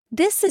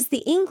This is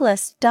the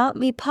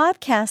English.me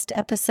podcast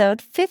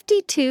episode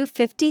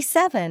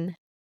 5257.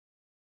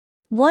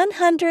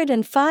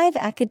 105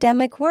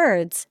 academic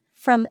words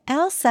from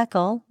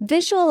Seckel,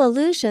 visual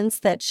illusions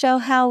that show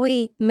how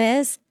we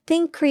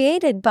think,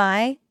 created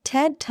by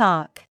TED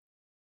Talk.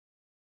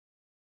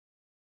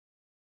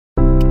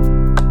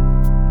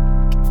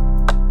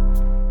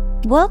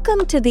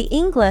 Welcome to the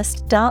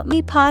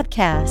English.me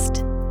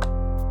podcast.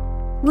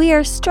 We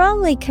are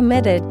strongly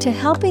committed to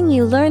helping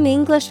you learn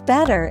English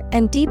better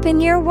and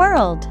deepen your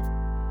world.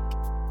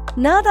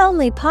 Not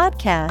only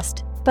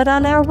podcast, but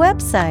on our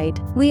website,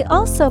 we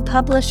also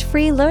publish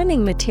free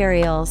learning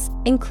materials,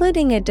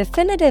 including a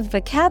definitive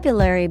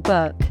vocabulary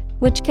book,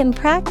 which can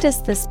practice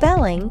the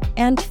spelling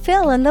and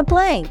fill in the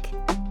blank.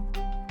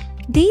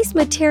 These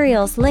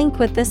materials link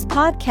with this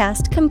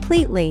podcast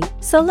completely,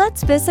 so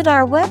let's visit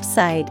our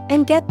website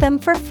and get them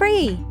for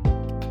free.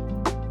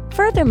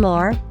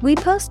 Furthermore, we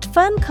post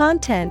fun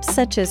content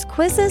such as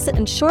quizzes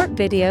and short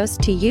videos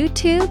to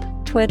YouTube,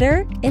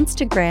 Twitter,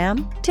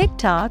 Instagram,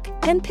 TikTok,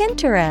 and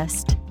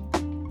Pinterest.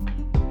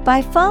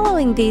 By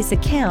following these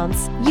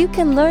accounts, you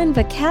can learn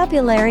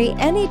vocabulary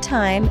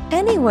anytime,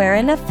 anywhere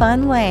in a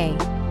fun way.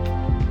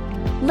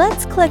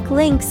 Let's click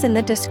links in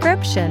the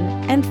description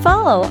and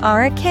follow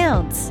our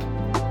accounts.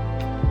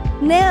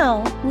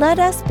 Now, let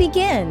us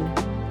begin.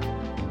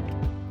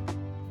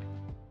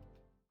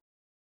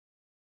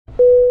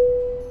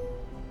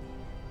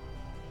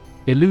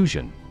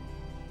 Illusion.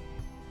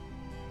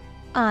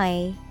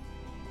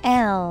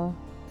 ILLUSION.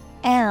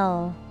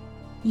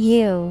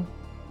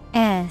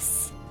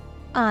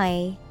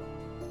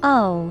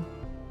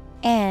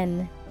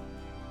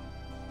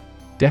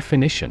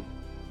 Definition: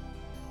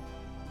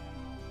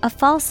 a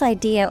false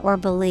idea or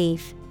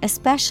belief,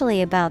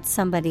 especially about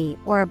somebody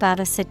or about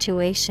a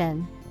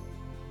situation.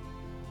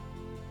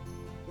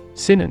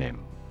 Synonym: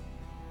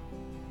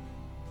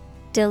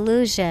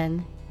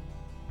 delusion,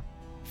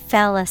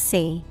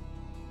 fallacy,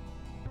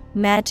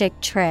 magic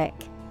trick.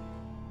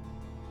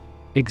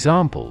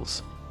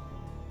 Examples: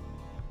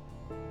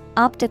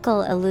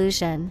 optical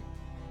illusion,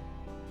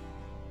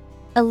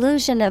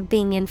 illusion of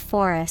being in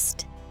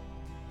forest.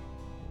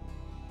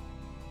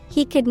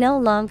 He could no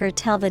longer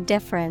tell the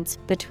difference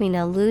between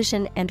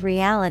illusion and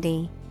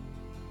reality.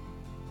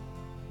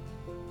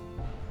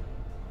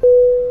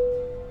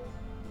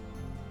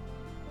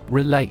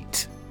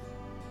 Relate.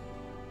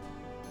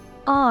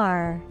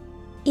 RELATE.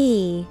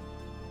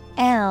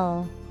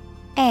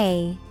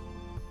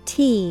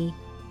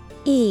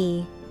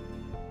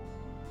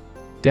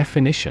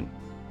 Definition: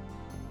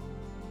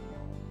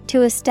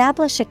 to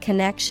establish a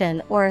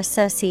connection or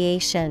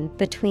association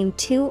between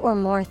two or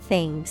more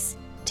things,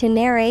 to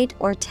narrate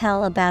or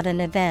tell about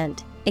an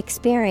event,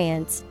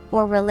 experience,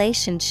 or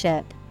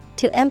relationship,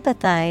 to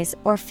empathize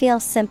or feel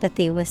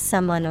sympathy with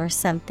someone or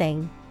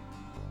something.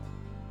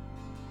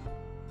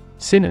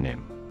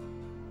 Synonym: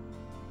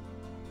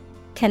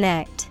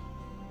 connect,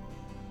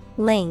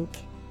 link,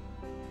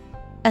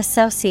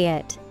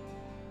 associate.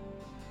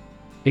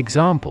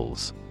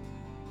 Examples: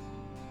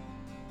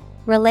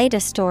 relate a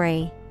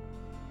story,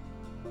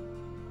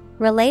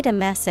 relate a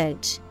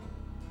message.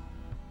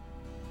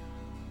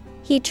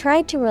 He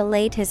tried to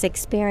relate his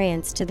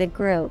experience to the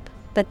group,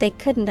 but they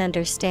couldn't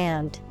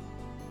understand.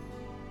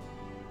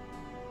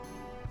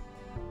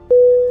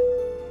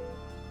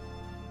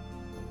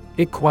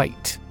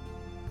 Equate.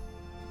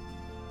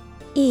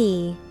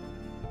 EQUATE.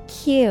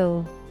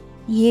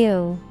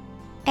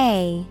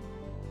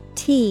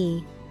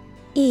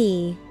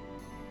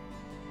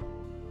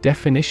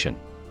 Definition: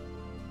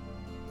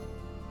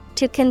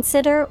 to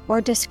consider or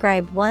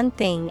describe one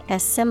thing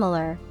as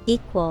similar,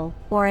 equal,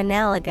 or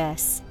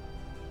analogous.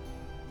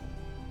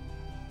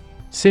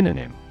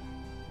 Synonym: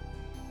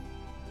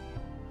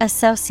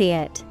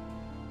 associate,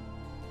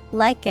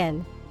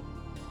 liken,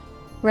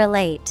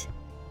 relate.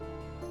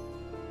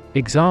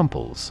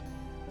 Examples: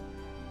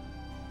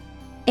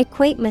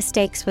 equate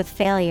mistakes with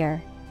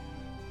failure,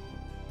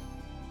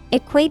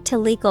 equate to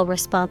legal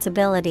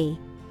responsibility.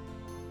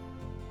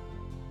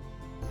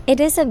 It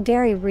isn't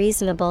very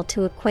reasonable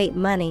to equate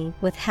money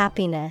with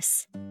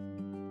happiness.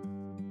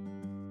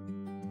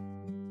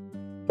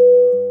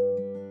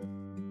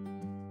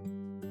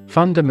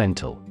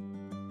 Fundamental.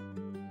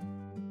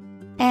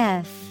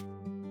 FUNDAMENTAL.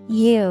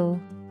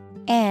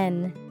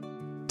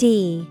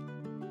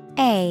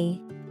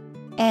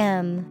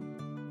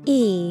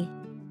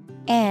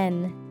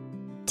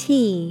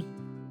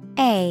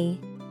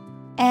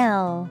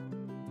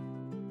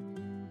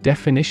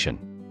 Definition: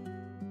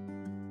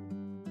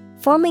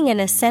 forming an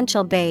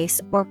essential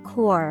base or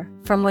core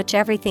from which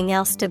everything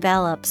else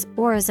develops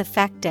or is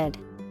affected.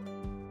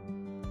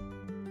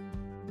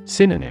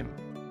 Synonym: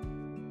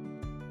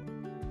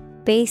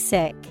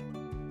 basic,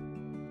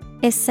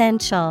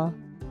 essential,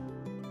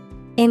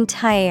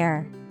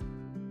 entire.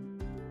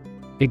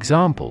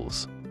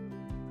 Examples: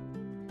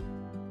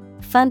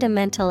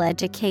 fundamental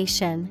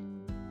education,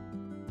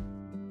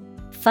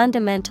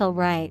 fundamental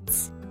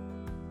rights.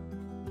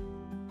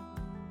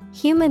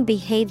 Human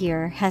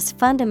behavior has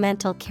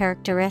fundamental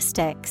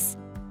characteristics.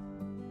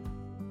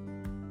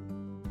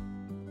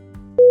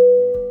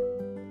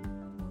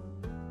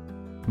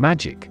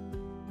 Magic.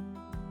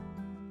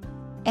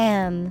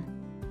 M-A-G-I-C.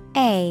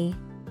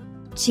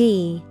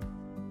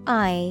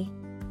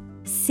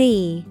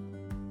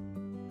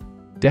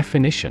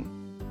 Definition.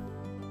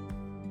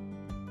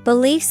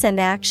 Beliefs and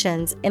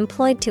actions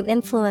employed to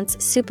influence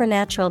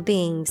supernatural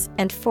beings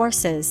and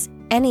forces,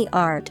 any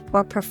art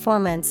or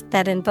performance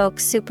that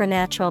invokes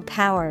supernatural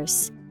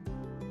powers.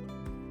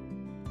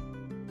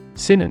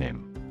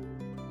 Synonym.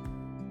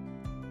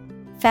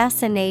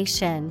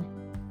 Fascination,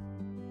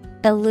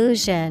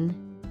 illusion,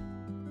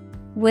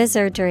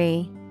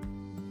 wizardry.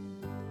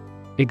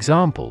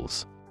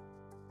 Examples.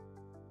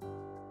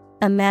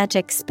 A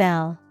magic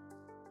spell.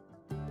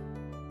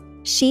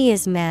 She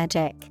is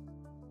magic.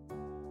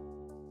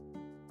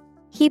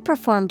 He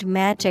performed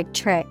magic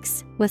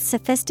tricks with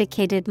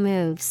sophisticated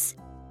moves.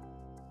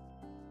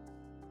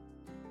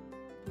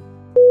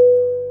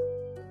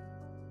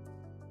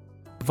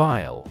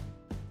 Vial.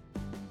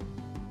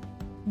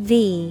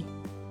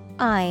 V-I-O-L.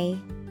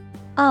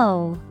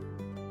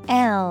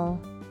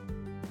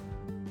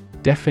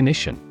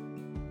 Definition.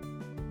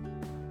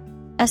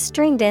 A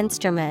stringed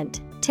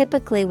instrument,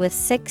 typically with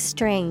 6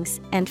 strings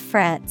and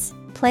frets,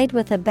 played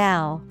with a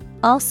bow,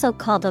 also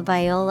called a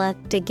viola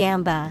da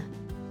gamba.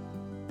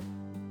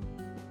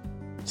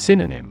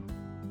 Synonym.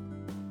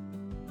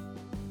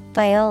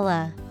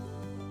 Viola,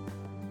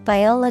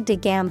 viola da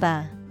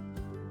gamba.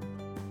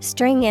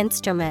 String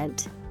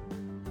instrument.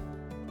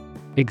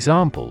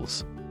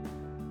 Examples.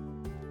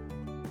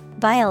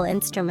 Viol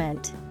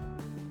instrument.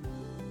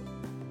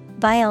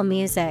 Viol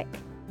music.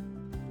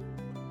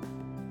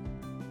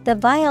 The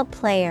viol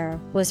player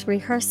was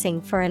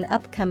rehearsing for an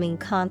upcoming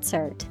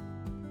concert.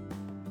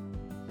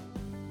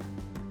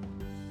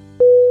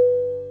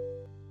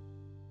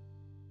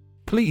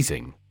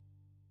 Pleasing.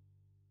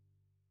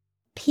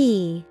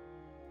 P-L-E-A-S-I-N-G.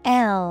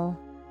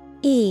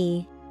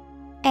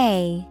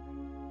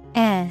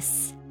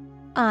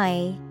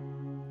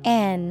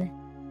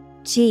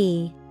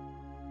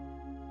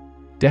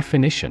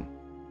 Definition.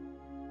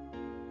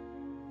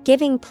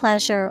 Giving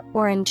pleasure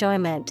or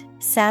enjoyment,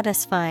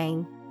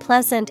 satisfying,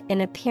 pleasant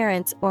in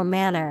appearance or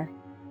manner.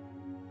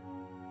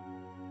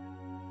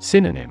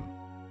 Synonym.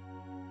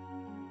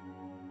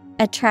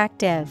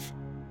 Attractive,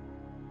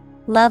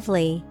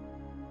 lovely,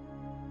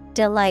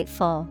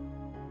 delightful.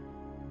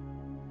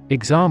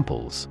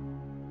 Examples.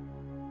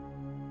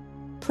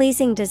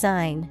 Pleasing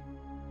design.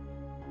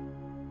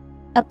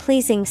 A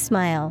pleasing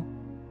smile.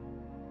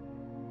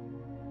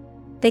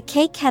 The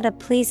cake had a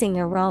pleasing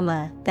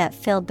aroma that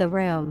filled the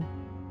room.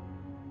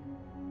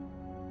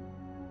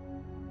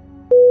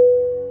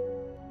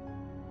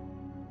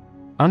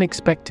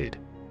 Unexpected.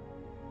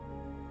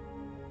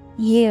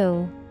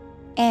 U-N-E-X-P-E-C-T-E-D.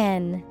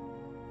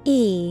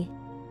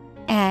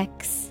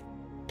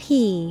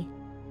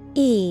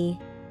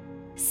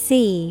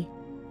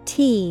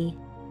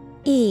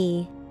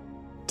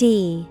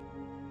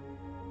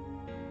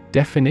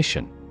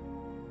 Definition.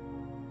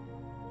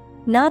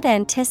 Not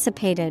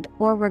anticipated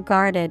or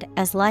regarded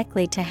as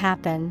likely to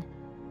happen.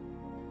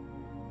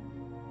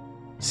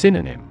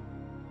 Synonym.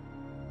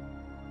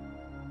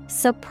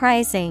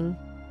 Surprising,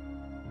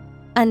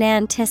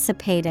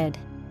 unanticipated,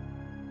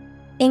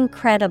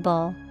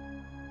 incredible.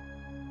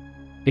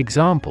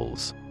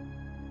 Examples.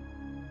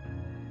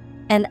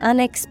 An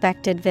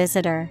unexpected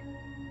visitor.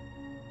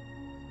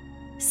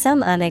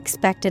 Some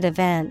unexpected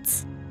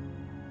events.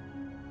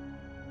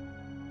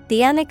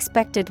 The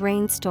unexpected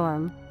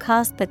rainstorm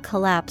caused the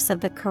collapse of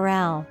the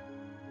corral.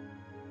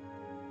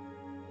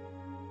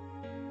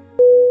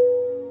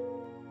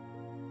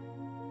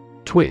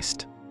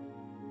 Twist.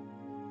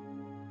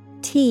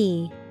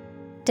 T-W-I-S-T.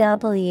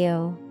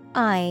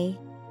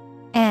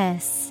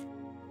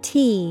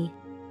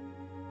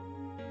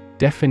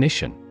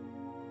 Definition.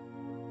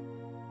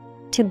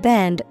 To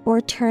bend or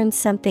turn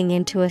something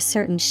into a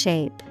certain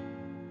shape.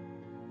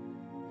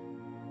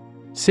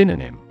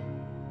 Synonym.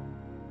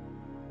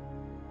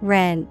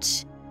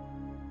 Wrench,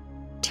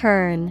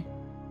 turn,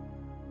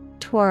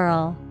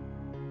 twirl.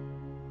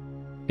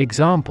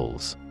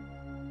 Examples.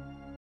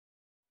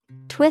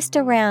 Twist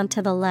around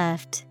to the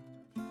left.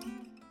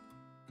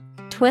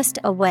 Twist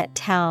a wet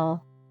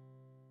towel.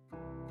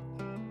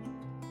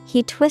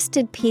 He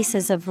twisted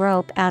pieces of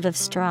rope out of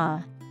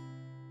straw.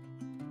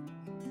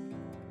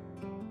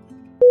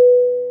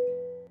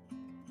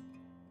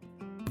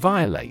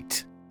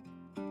 Violate.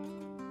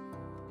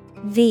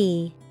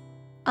 V-I-O-L-A-T-E.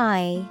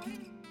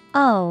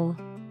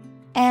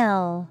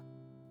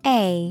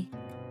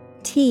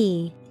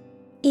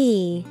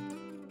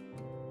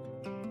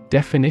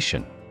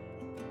 Definition.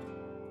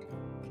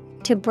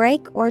 To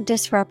break or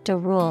disrupt a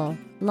rule,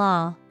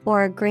 law,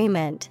 or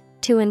agreement,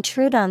 to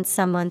intrude on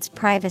someone's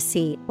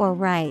privacy or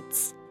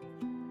rights.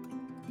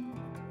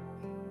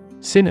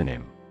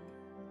 Synonym.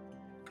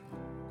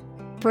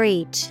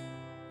 Breach,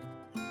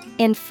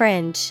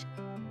 infringe,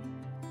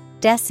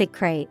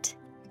 desecrate.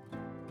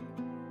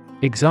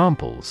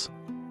 Examples.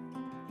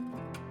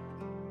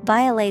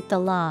 Violate the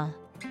law.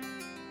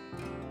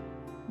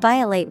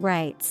 Violate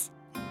rights.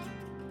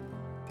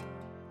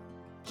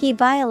 He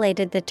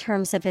violated the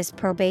terms of his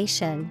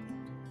probation.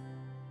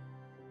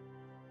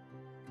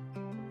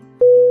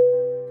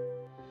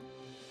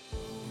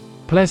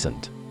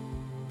 Pleasant.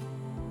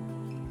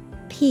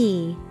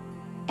 Pleasant.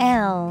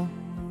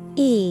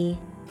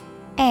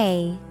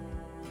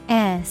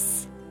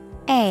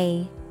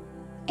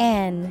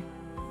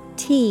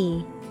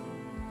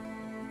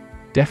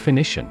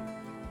 Definition.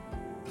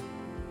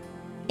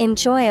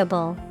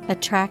 Enjoyable,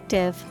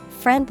 attractive,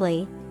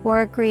 friendly, or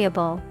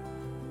agreeable.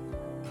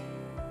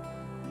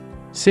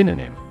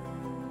 Synonym.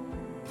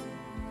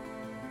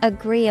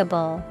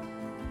 Agreeable,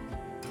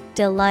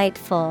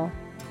 delightful,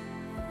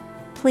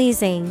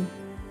 pleasing.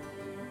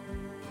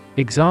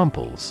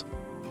 Examples.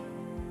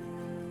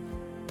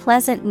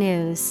 Pleasant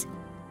news.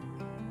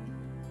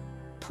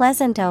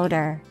 Pleasant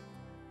odor.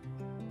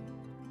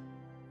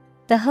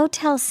 The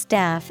hotel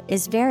staff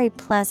is very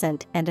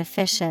pleasant and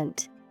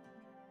efficient.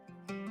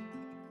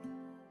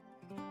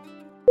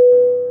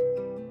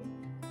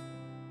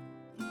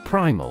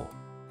 Primal.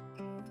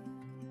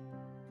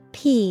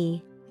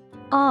 Primal.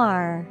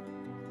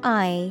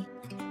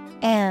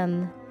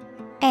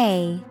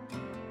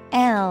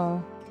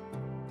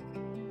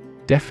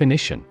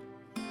 Definition.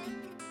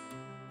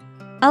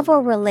 Of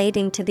or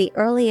relating to the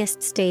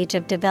earliest stage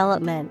of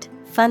development,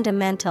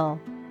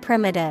 fundamental,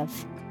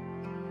 primitive.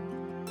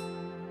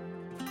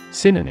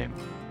 Synonym.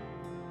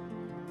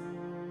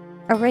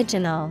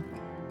 Original,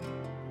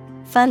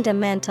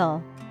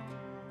 fundamental,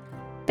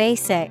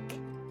 basic.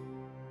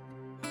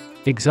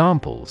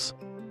 Examples.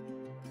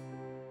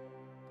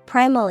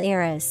 Primal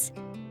eras.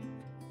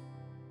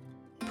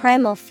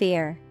 Primal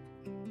fear.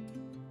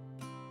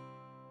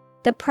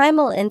 The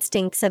primal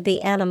instincts of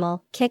the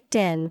animal kicked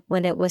in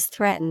when it was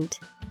threatened.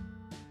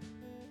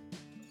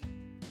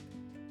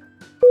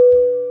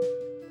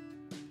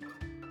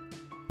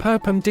 Perpendicular.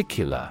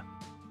 Perpendicular.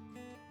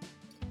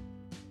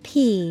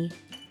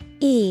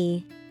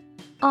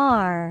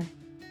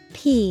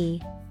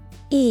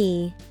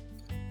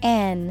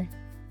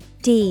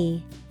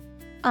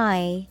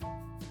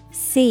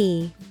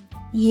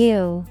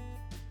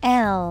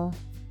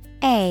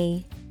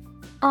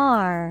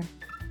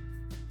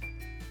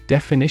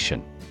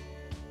 Definition.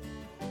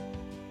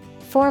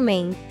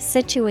 Forming,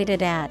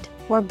 situated at,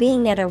 or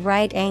being at a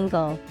right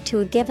angle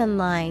to a given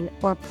line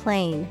or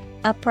plane,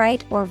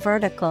 upright or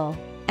vertical,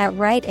 at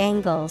right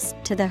angles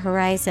to the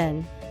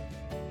horizon.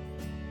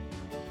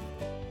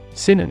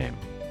 Synonym.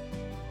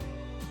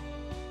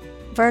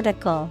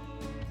 Vertical,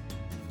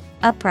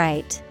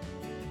 upright,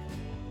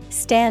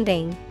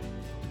 standing.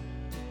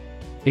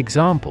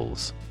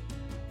 Examples.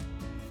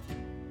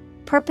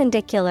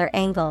 Perpendicular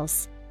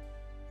angles.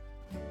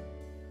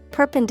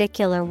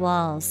 Perpendicular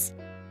walls.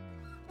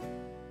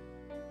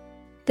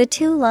 The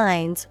two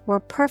lines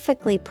were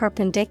perfectly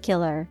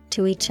perpendicular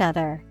to each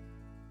other.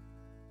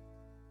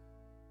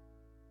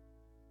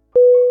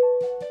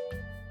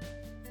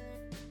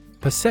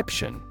 Perception.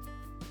 Perception.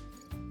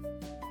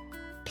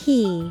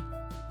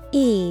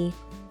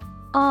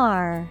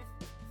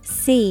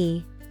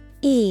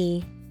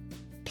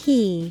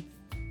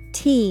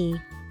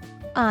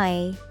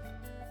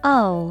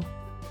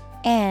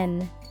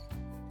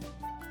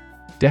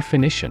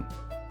 Definition.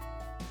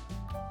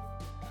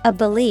 A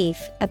belief,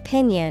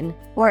 opinion,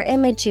 or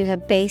image you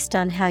have based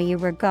on how you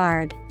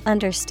regard,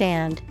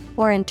 understand,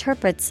 or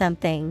interpret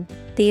something,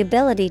 the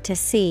ability to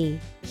see,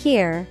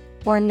 hear,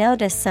 or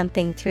notice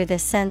something through the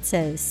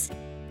senses.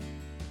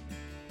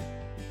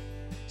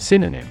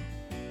 Synonym.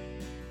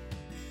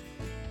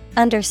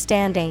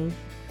 Understanding,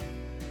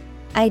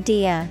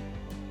 idea,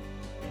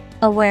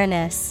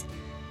 awareness.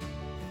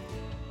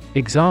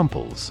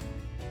 Examples.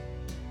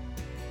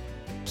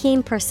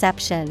 Keen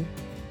perception.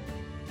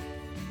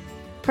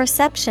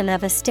 Perception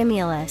of a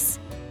stimulus.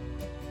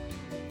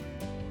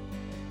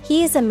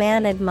 He is a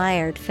man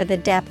admired for the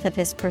depth of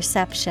his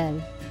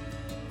perception.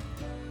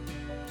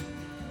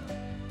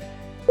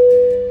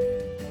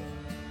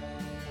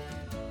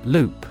 Loop.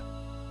 Loop.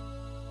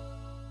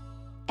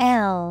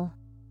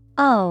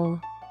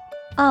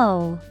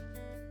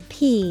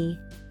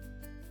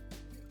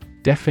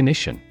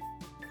 Definition.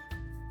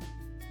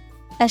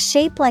 A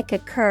shape like a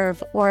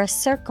curve or a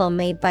circle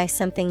made by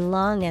something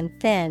long and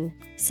thin,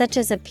 such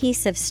as a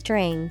piece of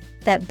string,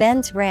 that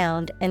bends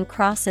round and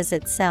crosses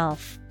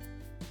itself.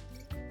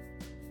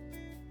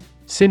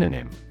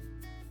 Synonym.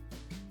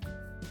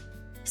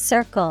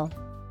 Circle,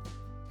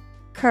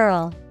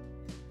 curl,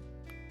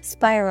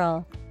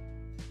 spiral.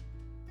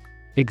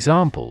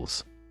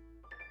 Examples.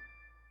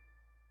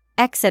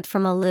 Exit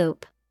from a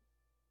loop.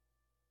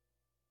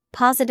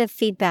 Positive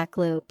feedback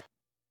loop.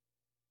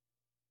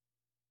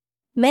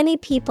 Many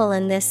people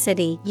in this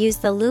city use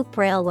the loop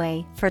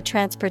railway for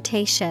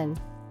transportation.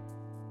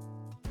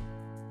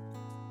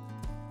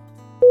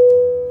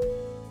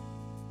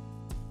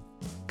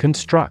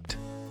 Construct.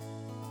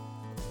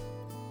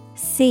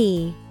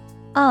 Construct.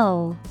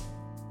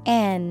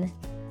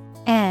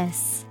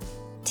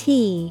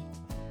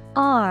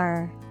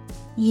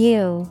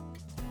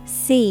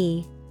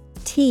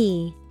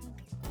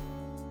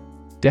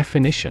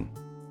 Definition.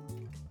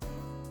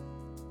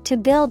 To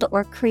build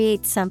or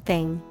create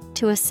something,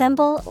 to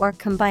assemble or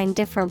combine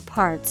different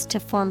parts to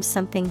form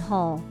something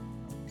whole.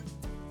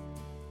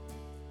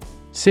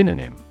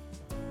 Synonym.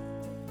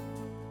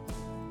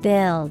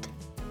 build,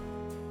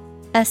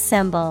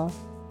 assemble,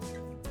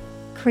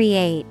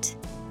 create.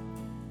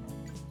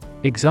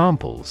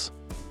 Examples: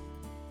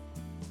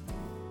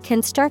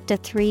 Construct a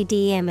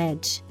 3D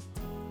image.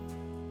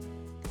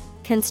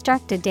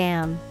 Construct a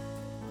dam.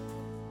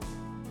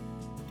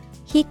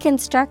 He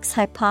constructs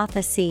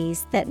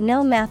hypotheses that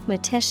no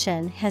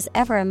mathematician has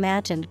ever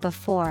imagined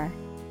before.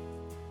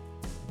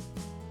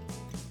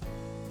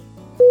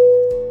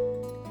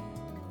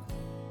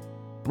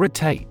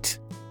 Rotate.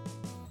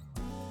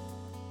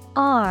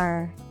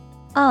 R-O-T-A-T-E.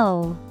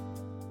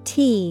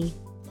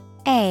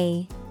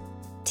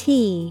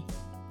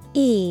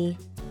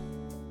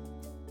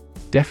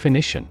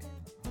 Definition: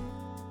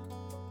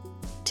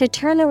 To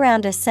turn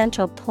around a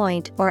central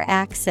point or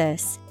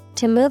axis,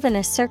 to move in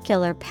a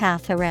circular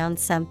path around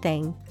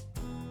something.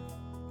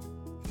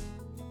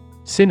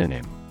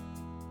 Synonym: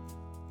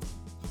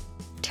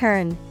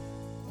 Turn,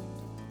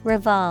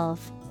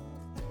 revolve,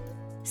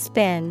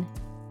 spin.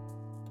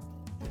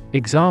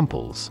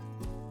 Examples: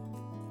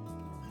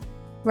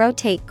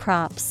 Rotate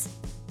crops.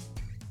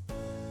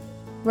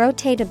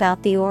 Rotate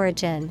about the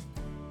origin.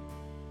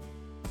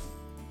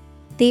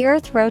 The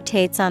Earth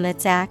rotates on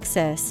its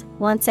axis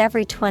once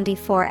every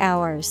 24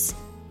 hours.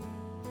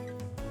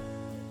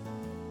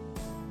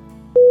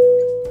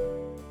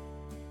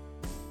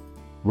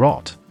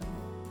 Rot.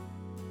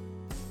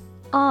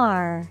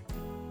 R-O-T.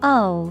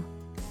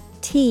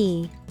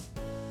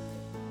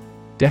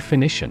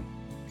 Definition: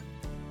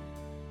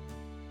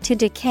 To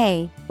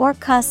decay, or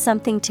cause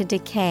something to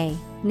decay,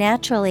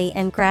 naturally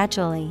and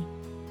gradually.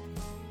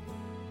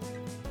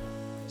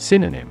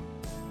 Synonym: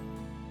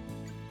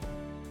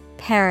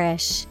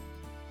 Perish,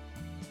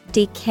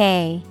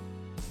 decay,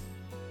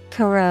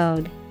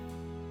 corrode.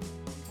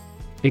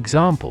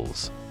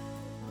 Examples: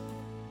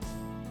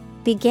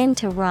 Begin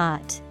to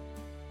rot.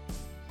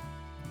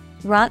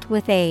 Rot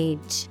with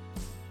age.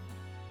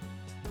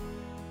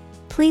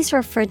 Please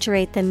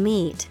refrigerate the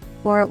meat,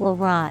 or it will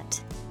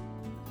rot.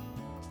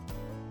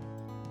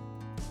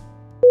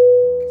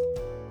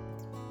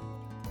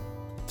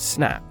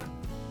 Snap.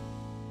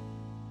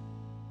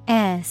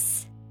 S-N-A-P.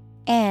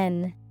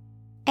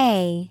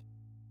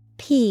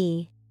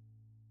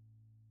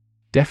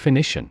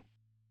 Definition: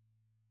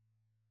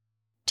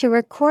 To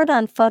record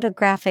on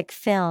photographic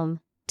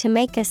film, to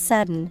make a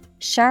sudden,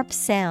 sharp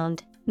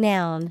sound.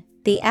 Noun,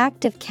 the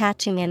act of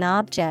catching an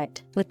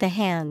object with the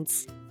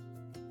hands.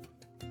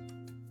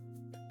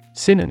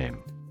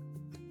 Synonym: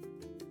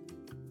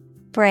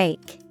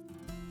 Break,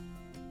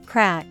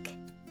 crack,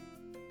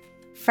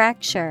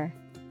 fracture.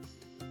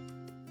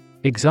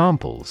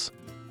 Examples: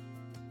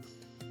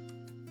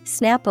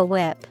 Snap a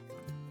whip.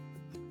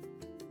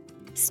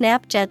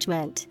 Snap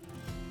judgment.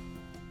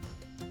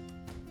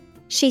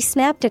 She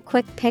snapped a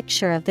quick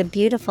picture of the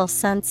beautiful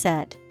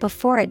sunset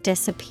before it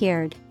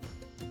disappeared.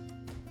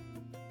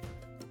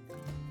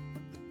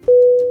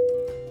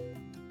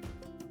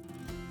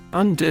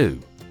 Undo.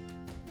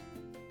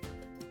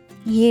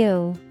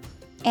 U-N-D-O.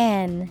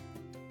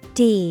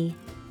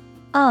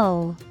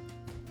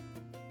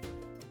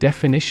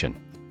 Definition: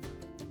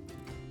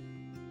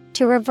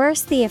 To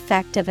reverse the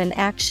effect of an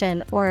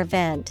action or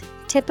event,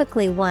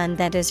 typically one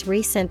that is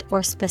recent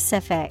or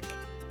specific.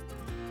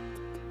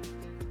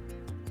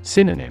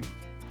 Synonym: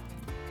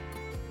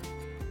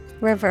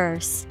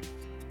 Reverse,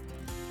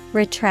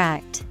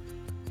 retract,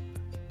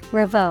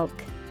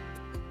 revoke.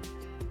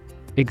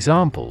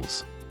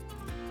 Examples: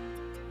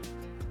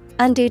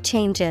 Undo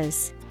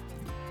changes.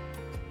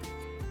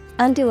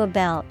 Undo a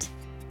belt.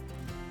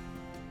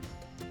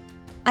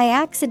 I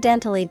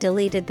accidentally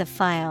deleted the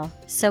file,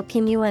 so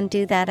can you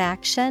undo that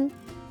action?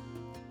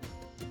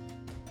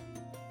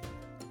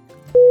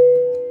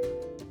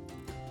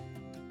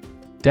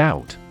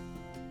 Doubt.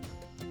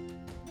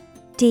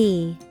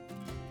 D-O-U-B-T.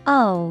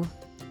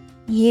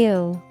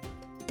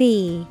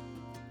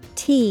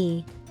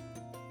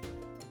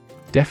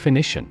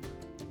 Definition: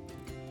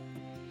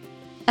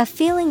 A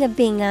feeling of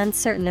being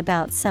uncertain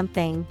about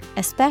something,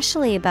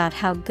 especially about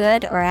how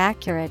good or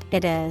accurate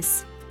it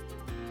is.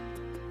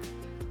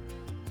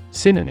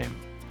 Synonym: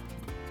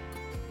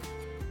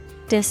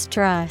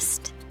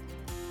 Distrust,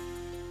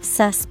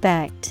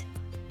 suspect,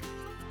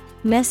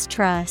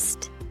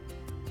 mistrust.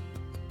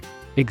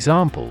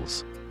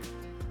 Examples: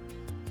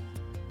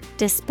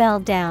 Dispel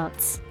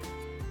doubts.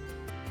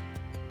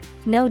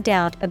 No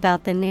doubt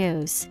about the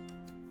news.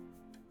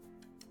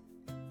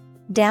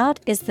 Doubt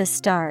is the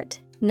start,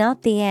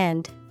 not the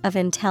end, of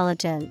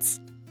intelligence.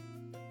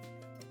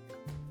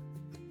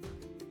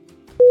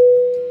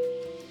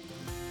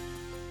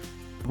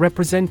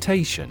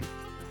 Representation.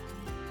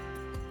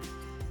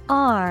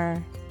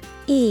 R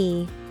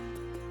E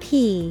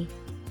P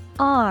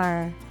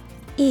R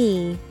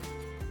E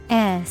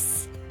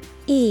S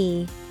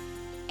E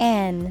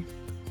N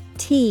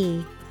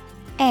T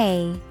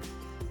A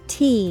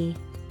T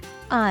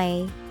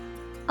I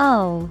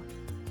O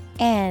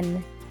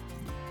N.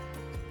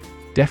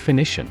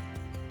 Definition: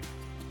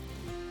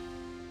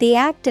 The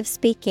act of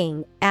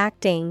speaking,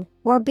 acting,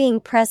 or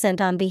being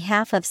present on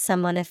behalf of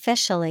someone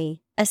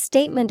officially, a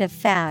statement of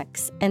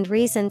facts and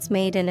reasons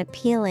made in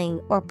appealing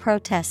or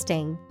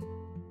protesting.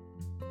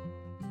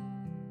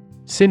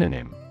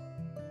 Synonym: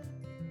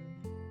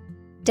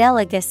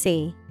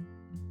 Delegacy,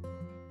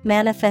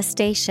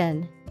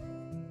 manifestation,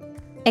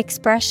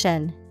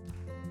 expression.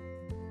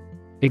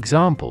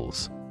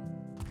 Examples: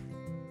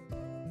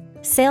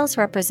 Sales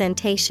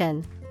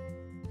representation,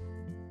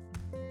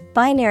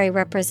 binary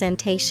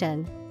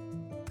representation.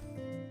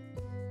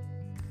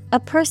 A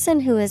person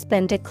who has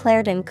been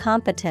declared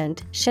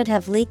incompetent should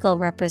have legal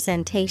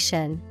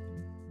representation.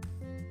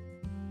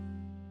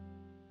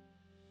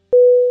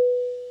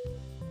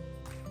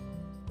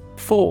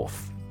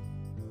 Fourth.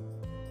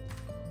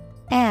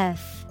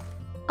 F-O-R-T-H.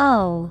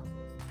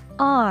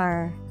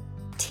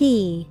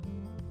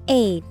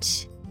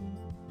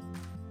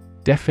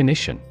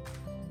 Definition: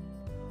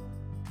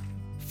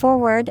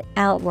 Forward,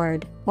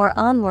 outward, or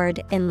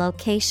onward in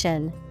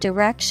location,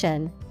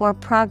 direction, or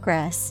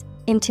progress,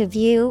 into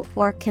view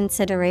or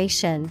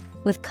consideration,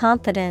 with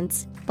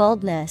confidence,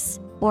 boldness,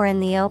 or in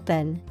the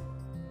open.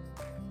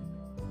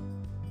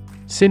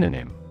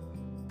 Synonym: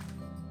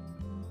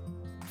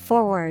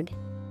 Forward,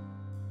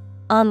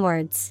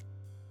 onwards,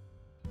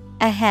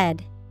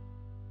 ahead.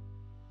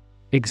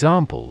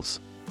 Examples: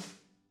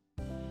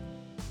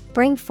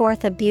 Bring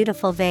forth a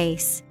beautiful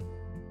vase.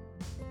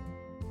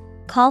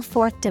 Call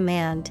forth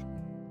demand.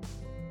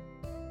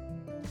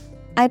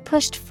 I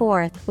pushed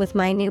forth with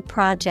my new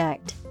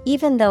project,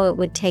 even though it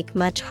would take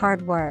much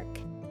hard work.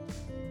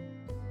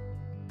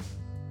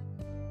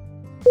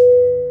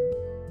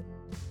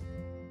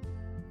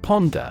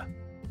 Ponder.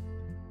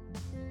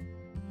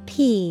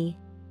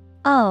 P-O-N-D-E-R.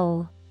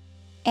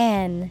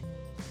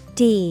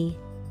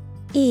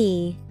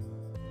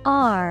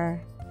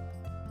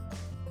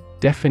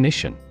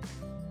 Definition: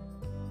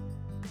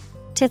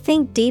 To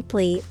think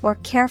deeply or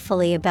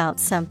carefully about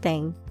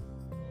something.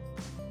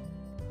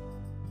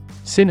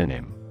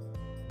 Synonym: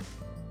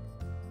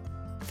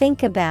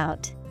 Think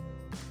about,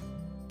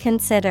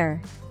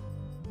 consider,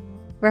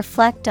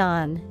 reflect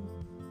on.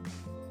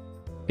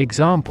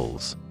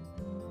 Examples: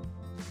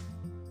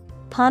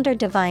 Ponder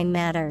divine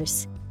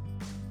matters.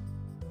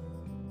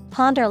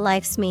 Ponder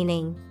life's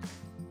meaning.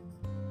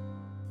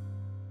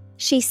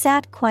 She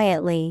sat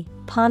quietly,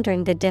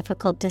 pondering the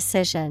difficult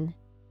decision.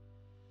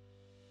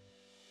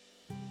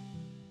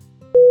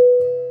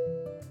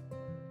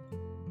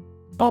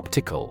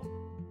 Optical.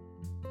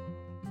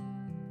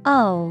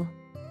 O-P-T-I-C-A-L.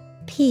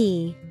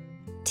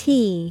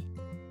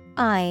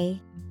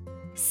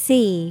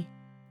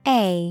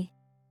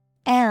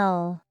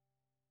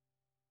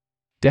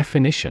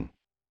 Definition: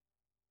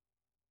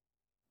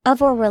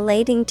 Of or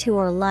relating to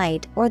or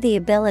light or the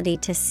ability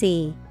to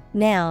see.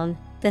 Noun,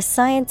 the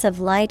science of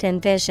light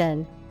and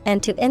vision,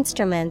 and to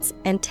instruments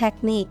and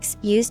techniques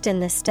used in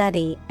the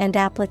study and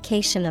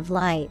application of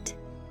light.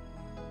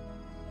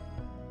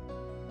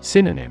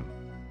 Synonym: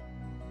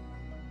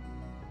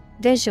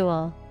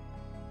 Visual,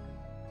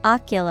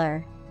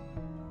 ocular.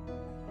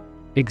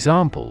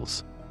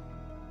 Examples: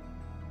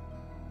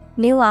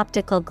 New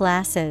optical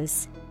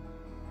glasses.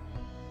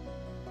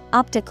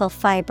 Optical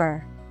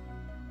fiber.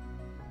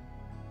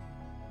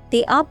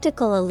 The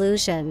optical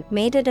illusion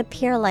made it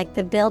appear like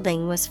the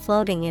building was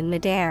floating in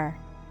midair.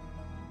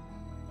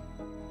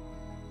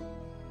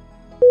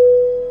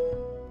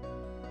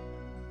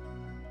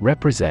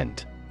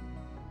 Represent.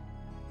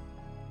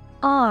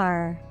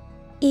 R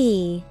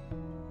E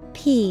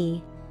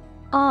P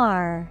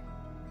R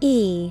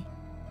E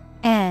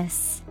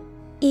S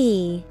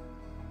E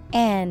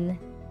N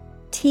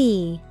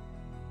T.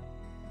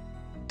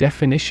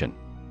 Definition: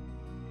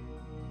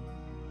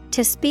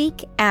 To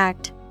speak,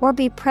 act, or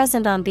be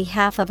present on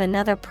behalf of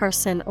another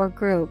person or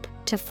group,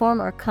 to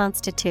form or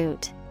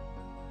constitute.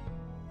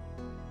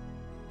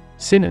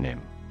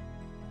 Synonym: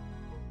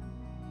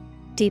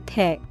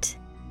 Depict,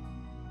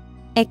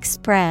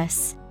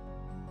 express,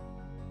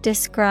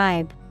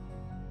 describe.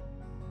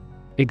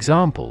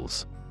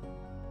 Examples: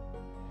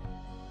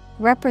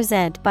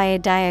 Represent by a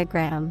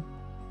diagram.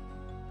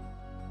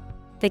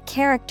 The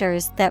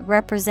characters that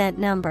represent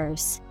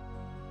numbers.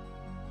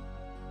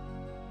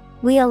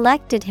 We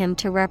elected him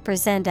to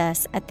represent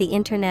us at the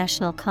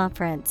international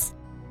conference.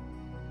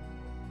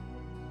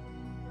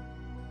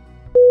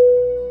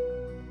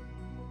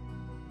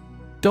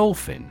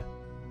 Dolphin.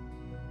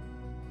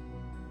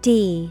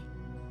 D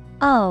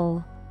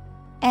O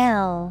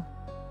L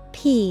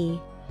P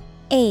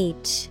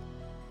H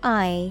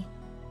I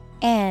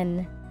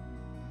N.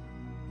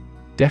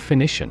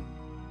 Definition: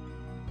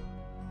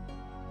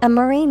 A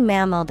marine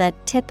mammal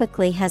that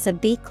typically has a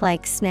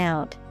beak-like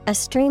snout, a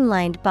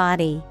streamlined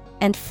body,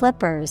 and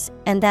flippers,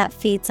 and that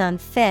feeds on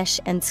fish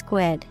and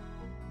squid.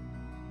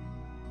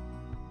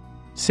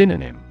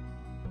 Synonym: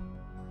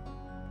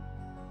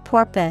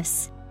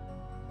 Porpoise,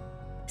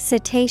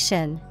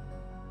 cetacean,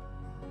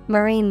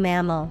 marine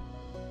mammal.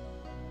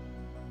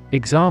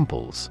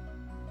 Examples: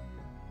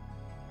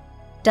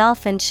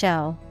 Dolphin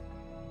show.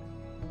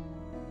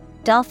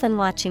 Dolphin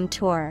watching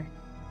tour.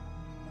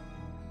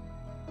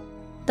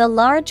 The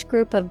large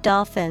group of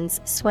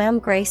dolphins swam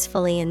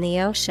gracefully in the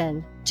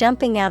ocean,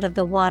 jumping out of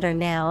the water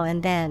now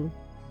and then.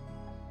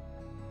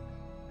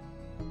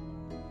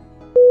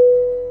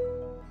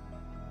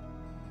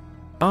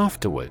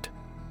 Afterward.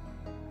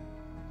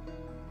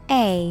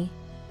 A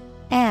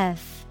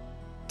F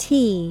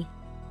T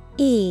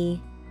E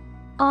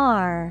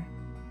R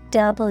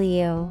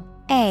W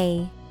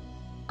A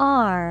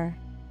R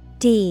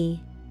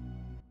D.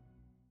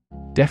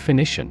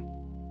 Definition.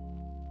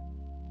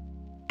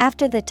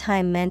 After the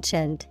time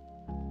mentioned.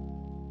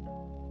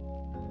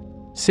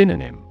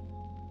 Synonym.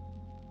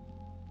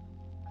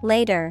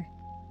 Later.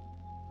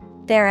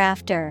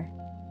 Thereafter.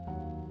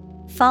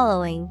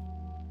 Following.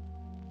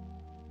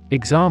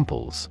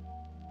 Examples.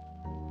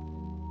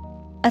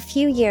 A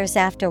few years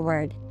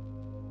afterward.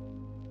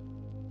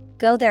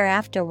 Go there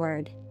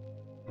afterward.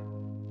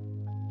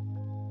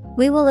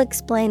 We will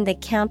explain the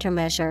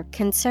countermeasure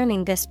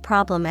concerning this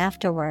problem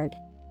afterward.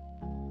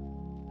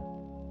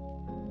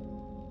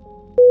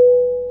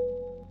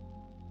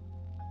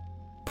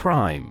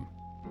 Prime.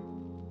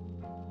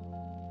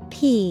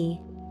 P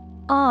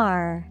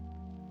R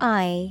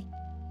I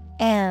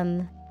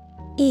M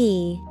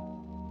E.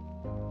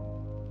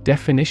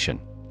 Definition.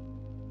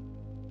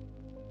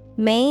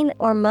 Main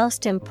or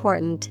most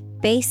important,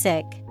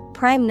 basic,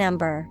 prime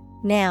number,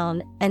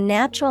 noun, a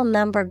natural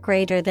number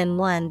greater than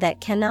one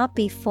that cannot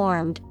be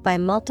formed by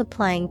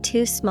multiplying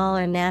two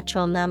smaller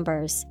natural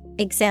numbers.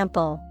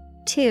 Example: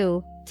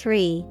 2,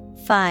 3,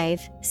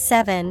 5,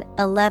 7,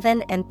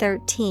 11 and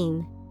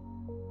 13.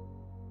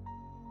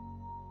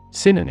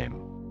 Synonym.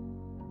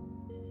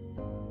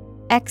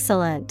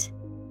 Excellent,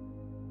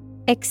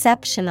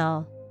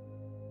 exceptional,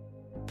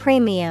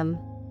 premium.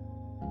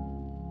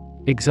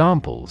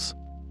 Examples.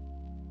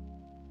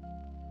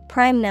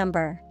 Prime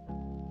number.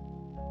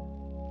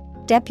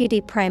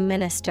 Deputy Prime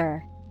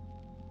Minister.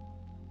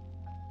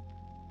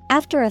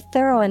 After a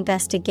thorough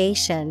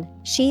investigation,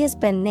 she has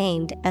been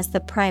named as the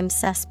prime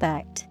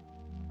suspect.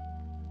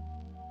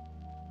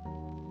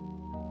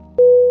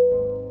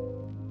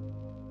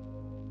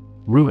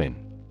 Ruin.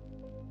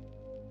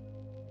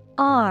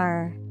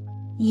 R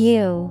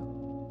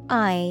U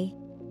I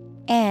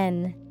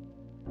N.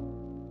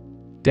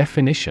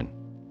 Definition.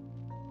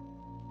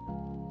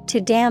 To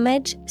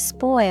damage,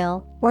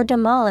 spoil, or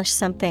demolish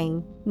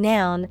something.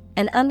 Noun,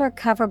 an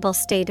unrecoverable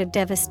state of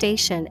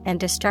devastation and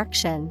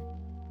destruction.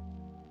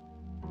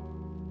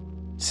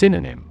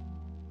 Synonym.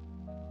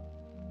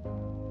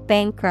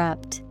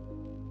 Bankrupt,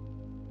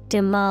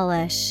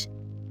 demolish,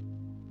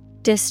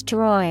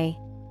 destroy.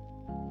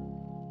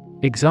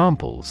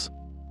 Examples.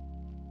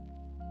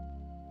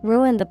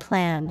 Ruin the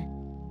plan.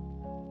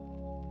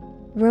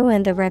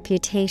 Ruin the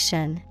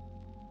reputation.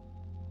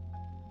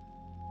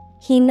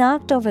 He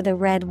knocked over the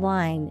red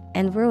wine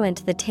and ruined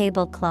the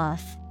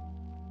tablecloth.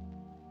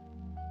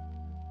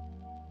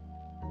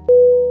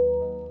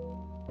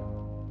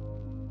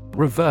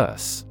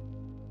 Reverse.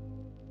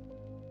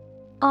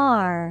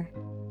 R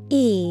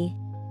E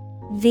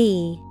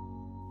V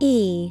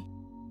E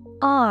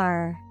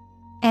R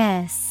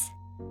S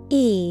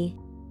E.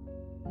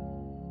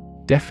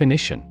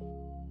 Definition.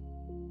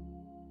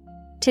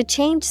 To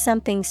change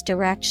something's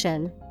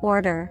direction,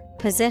 order,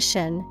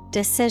 position,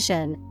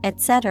 decision,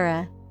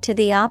 etc., to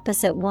the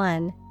opposite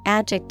one.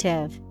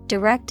 Adjective,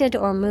 directed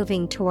or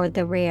moving toward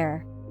the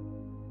rear.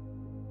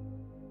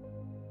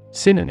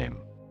 Synonym.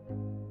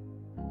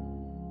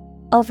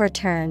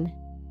 Overturn,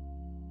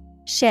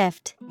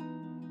 shift,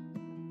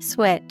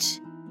 switch.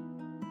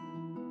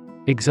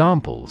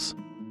 Examples.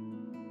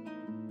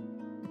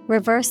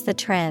 Reverse the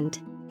trend.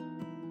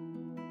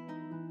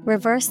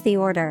 Reverse the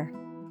order.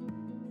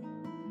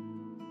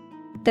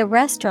 The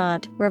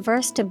restaurant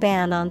reversed a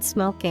ban on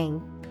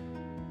smoking.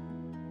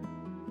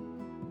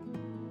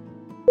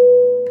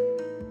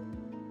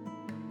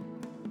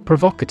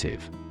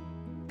 Provocative.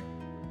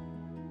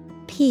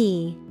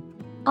 P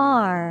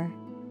R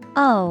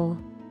O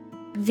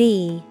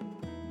V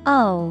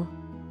O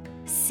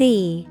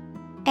C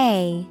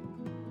A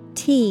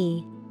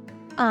T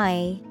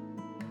I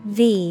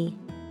V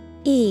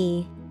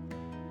E.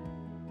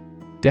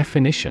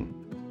 Definition.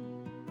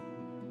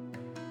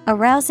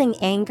 Arousing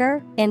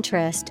anger,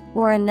 interest,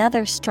 or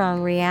another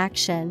strong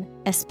reaction,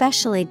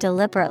 especially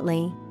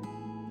deliberately.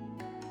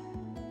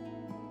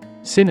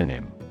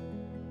 Synonym.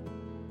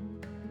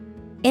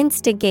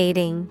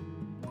 Instigating,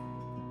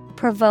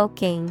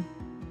 provoking,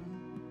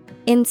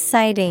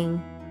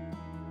 inciting.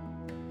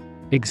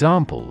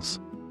 Examples.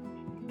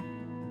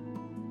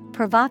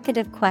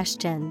 Provocative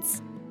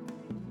questions.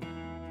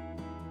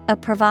 A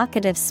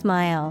provocative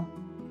smile.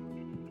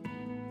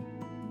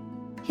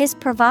 His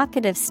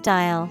provocative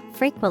style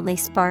frequently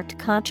sparked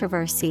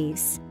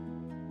controversies.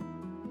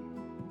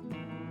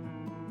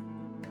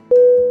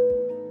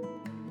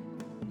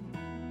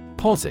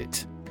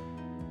 Posit.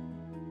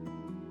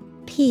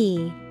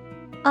 P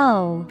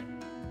O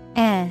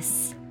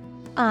S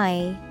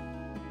I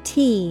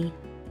T.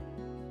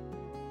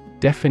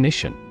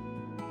 Definition.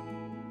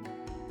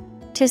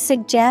 To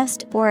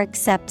suggest or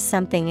accept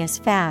something as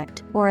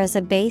fact or as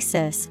a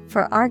basis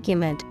for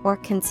argument or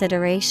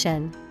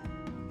consideration.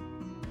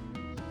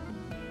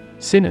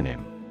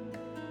 Synonym.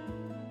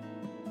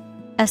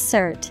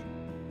 assert,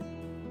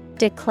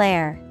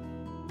 declare,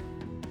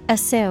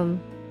 assume.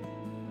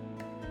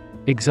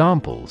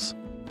 Examples: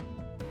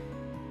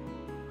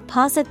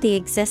 posit the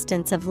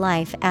existence of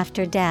life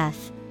after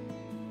death.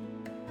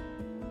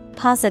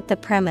 Posit the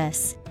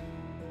premise.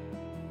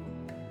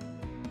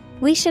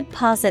 We should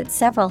posit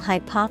several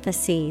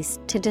hypotheses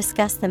to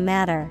discuss the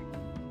matter.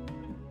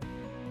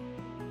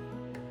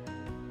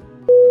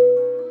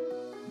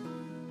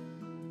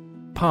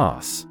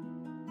 Pass.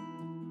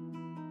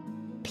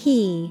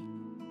 P-A-S-S-E.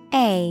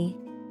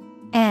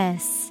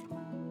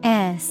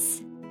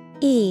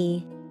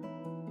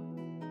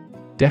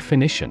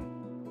 Definition: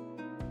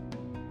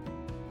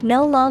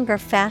 no longer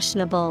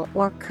fashionable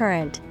or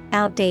current,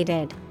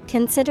 outdated,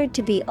 considered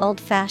to be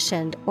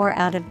old-fashioned or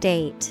out of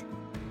date.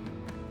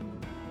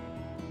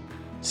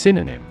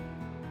 Synonym: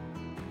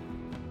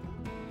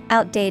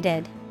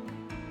 outdated,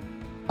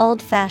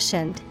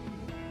 old-fashioned,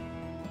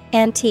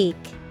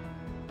 antique.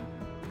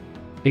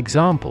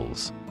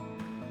 Examples: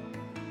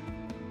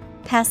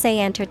 passé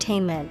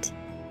entertainment,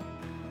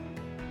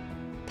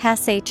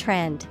 passé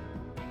trend.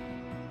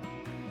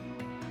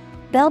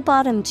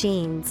 Bell-bottom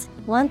jeans,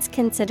 once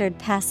considered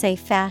passé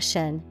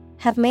fashion,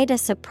 have made a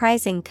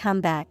surprising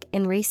comeback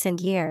in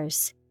recent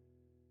years.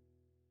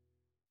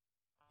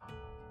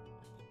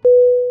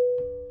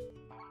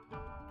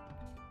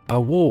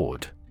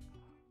 Award.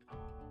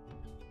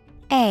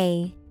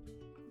 A-W-A-R-D.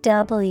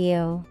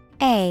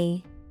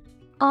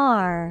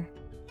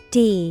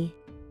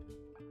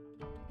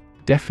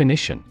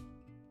 Definition: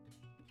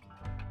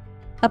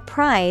 a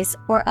prize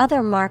or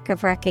other mark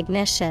of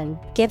recognition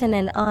given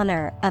in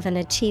honor of an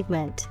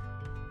achievement.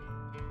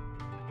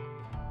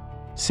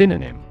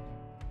 Synonym: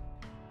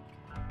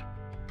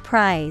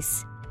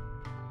 prize,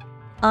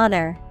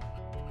 honor,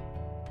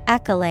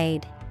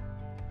 accolade.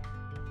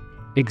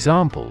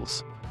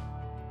 Examples: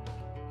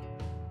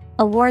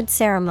 award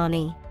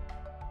ceremony,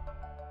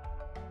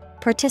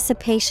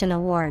 participation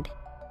award.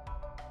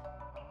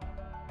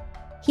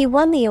 He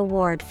won the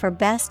award for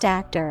Best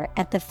Actor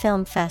at the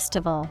film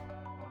festival.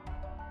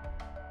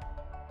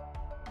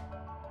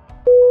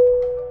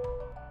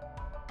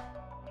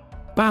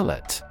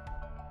 Ballot.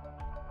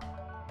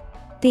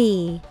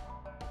 B-A-L-L-O-T.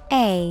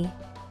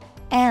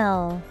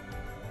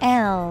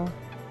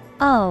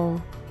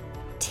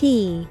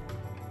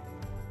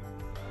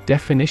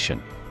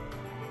 Definition: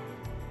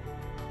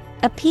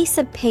 a piece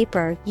of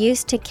paper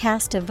used to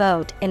cast a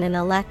vote in an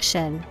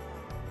election.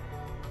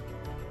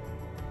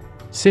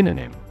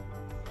 Synonym: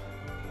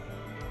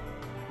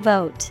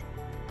 vote,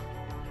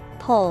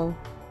 poll,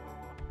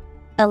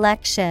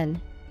 election.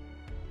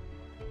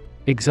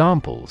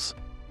 Examples: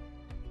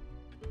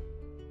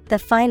 the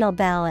final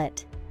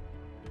ballot,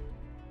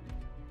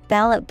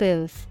 ballot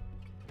booth.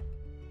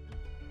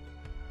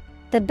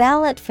 The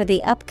ballot for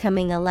the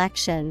upcoming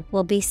election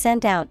will be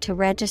sent out to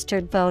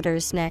registered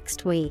voters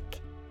next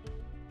week.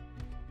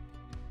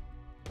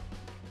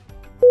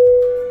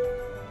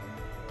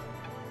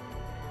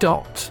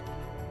 Dot.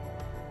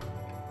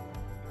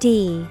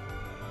 D-O-T.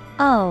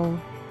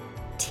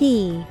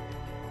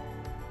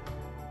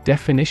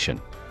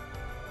 Definition: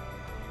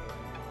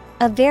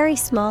 a very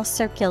small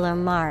circular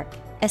mark,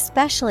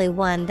 especially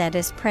one that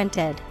is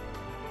printed.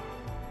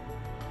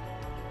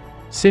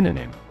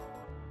 Synonym: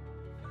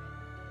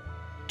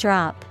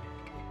 drop,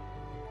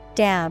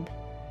 dab,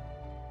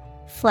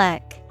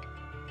 fleck.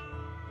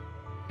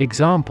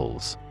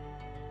 Examples: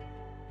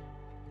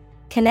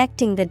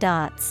 connecting the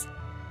dots,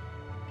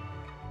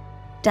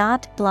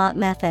 dot blot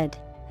method.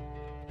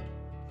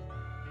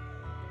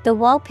 The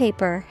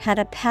wallpaper had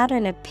a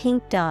pattern of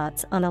pink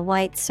dots on a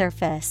white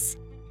surface.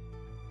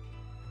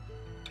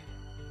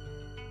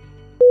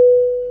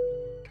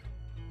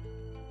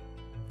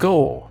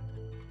 Gore.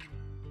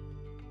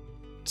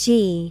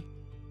 G-O-R-E.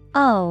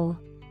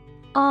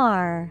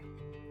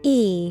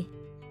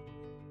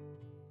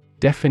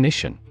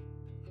 Definition: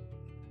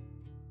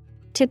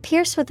 to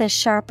pierce with a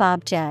sharp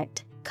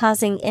object,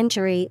 causing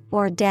injury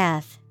or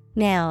death.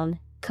 Noun,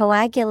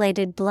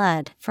 coagulated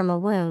blood from a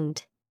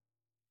wound.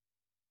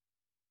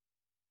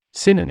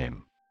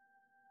 Synonym: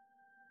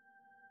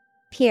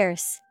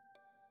 pierce,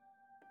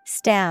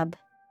 stab,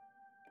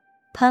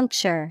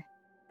 puncture.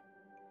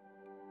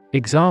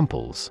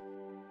 Examples: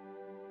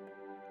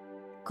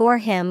 gore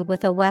him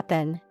with a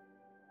weapon,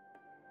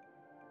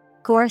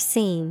 gore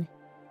scene.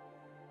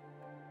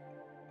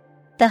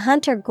 The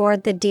hunter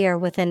gored the deer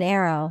with an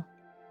arrow.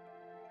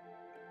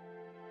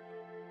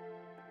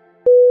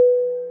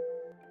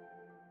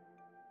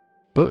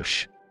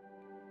 Bush.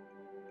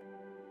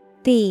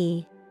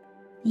 B-U-S-H.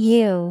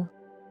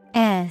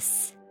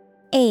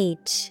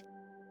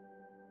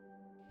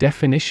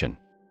 Definition: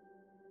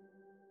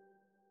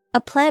 a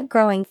plant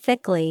growing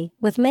thickly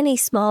with many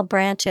small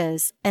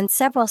branches and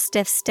several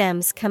stiff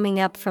stems coming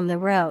up from the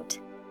root.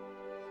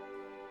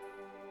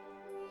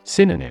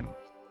 Synonym: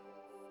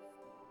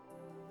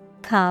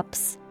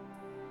 copse,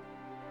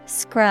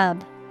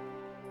 scrub,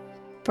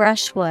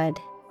 brushwood.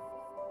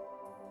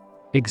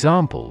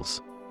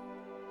 Examples: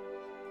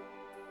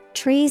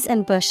 trees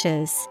and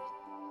bushes.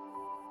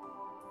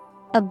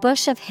 A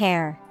bush of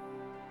hair.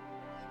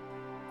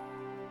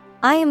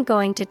 I am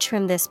going to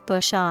trim this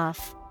bush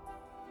off.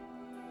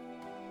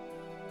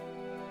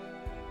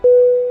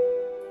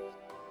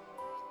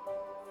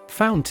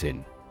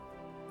 Fountain.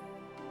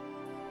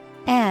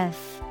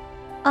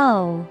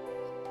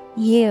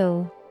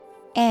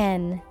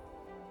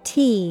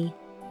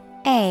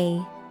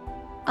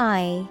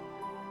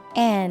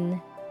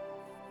 F-O-U-N-T-A-I-N.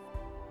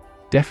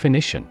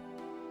 Definition: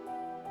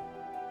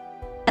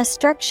 a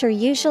structure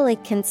usually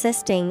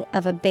consisting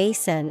of a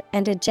basin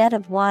and a jet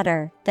of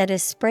water that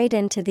is sprayed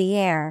into the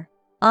air,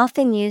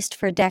 often used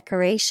for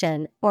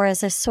decoration or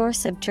as a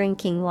source of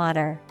drinking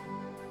water.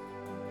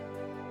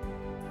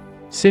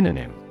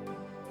 Synonym: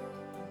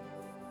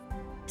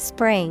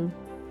 spring,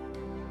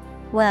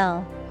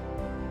 well,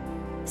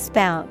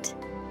 spout.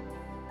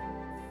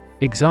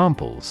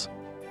 Examples: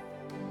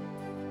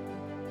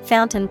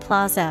 fountain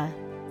plaza,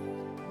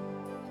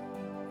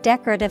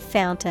 decorative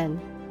fountain.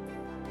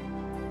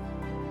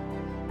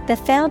 The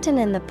fountain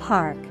in the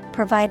park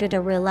provided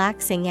a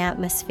relaxing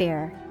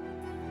atmosphere.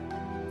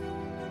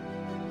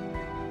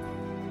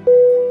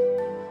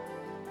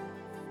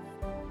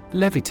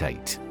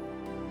 Levitate.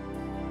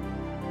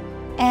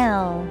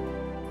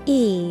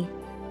 L-E-V-I-T-A-T-E.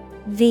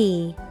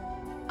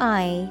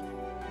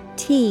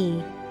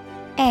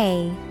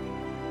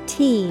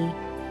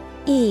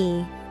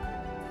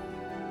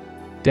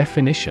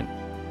 Definition: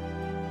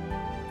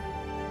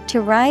 to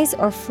rise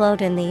or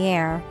float in the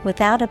air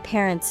without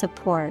apparent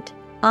support,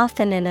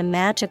 often in a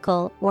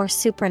magical or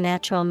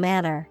supernatural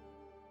manner.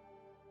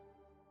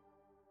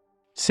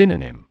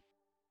 Synonym: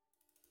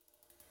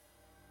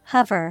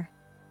 hover,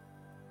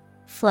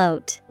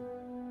 float,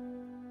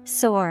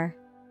 soar.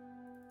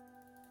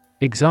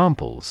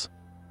 Examples: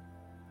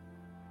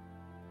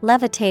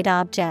 levitate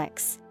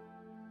objects.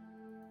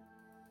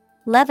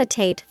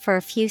 Levitate for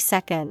a few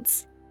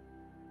seconds.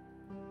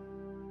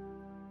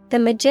 The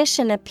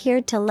magician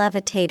appeared to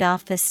levitate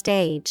off the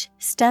stage,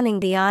 stunning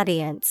the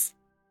audience.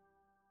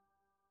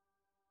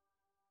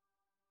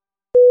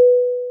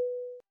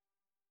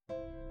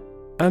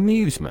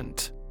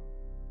 Amusement.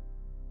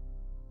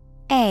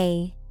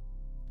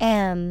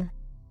 A-M-U-S-E-M-E-N-T.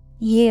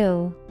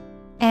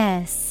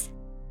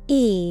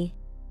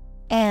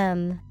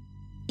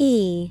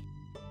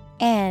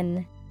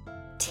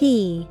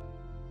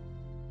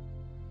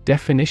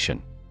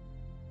 Definition: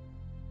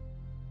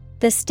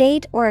 the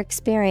state or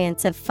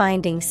experience of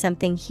finding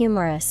something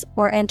humorous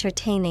or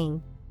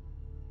entertaining.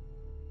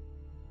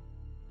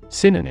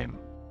 Synonym: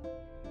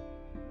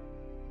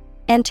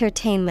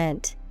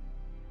 entertainment,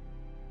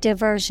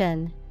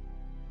 diversion,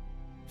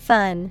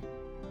 fun.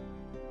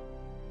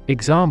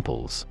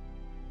 Examples: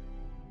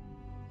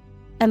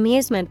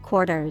 amusement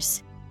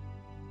quarters.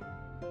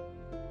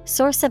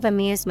 Source of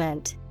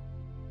amusement.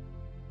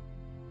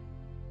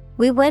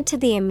 We went to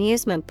the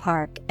amusement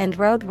park and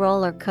rode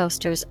roller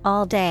coasters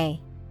all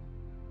day.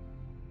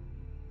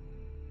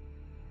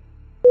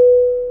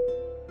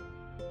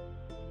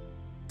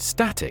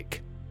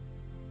 Static.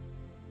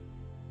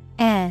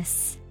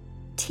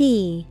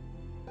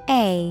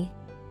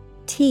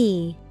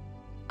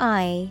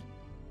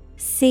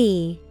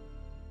 S-T-A-T-I-C.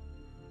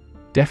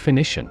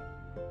 Definition: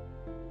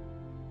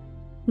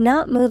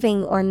 not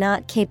moving or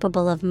not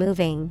capable of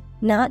moving,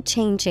 not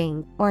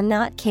changing or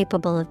not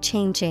capable of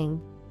changing.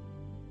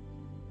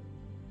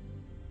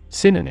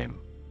 Synonym: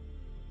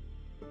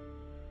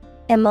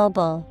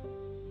 immobile,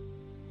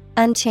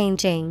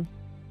 unchanging,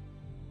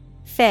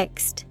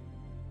 fixed.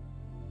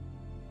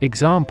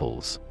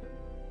 Examples: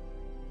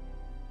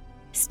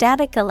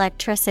 static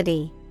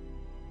electricity.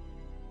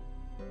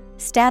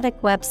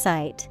 Static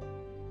website.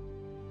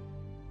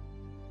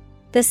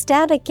 The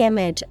static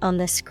image on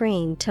the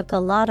screen took a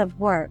lot of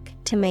work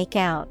to make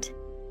out.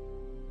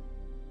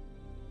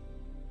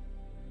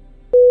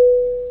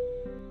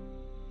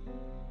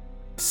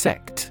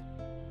 Sect.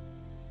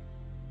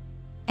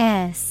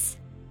 S-E-C-T.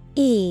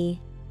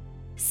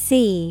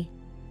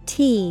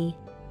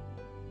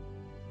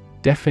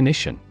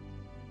 Definition: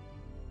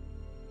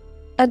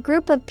 a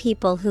group of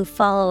people who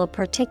follow a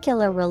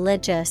particular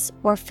religious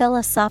or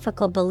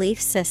philosophical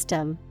belief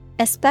system,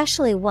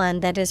 especially one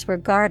that is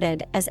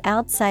regarded as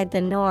outside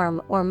the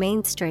norm or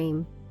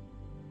mainstream.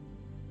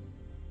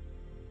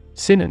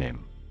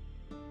 Synonym: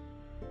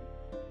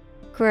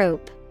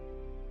 group,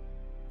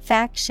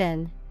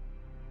 faction,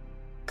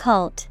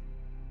 cult.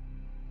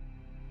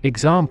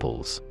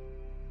 Examples: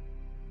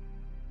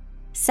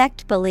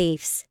 sect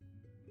beliefs.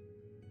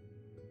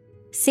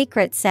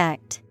 Secret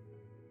sect.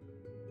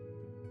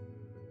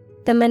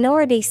 The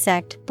minority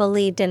sect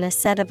believed in a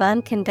set of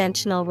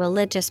unconventional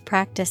religious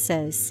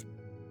practices.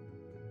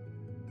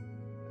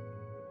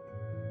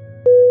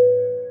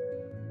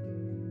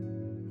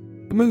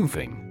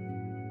 Moving.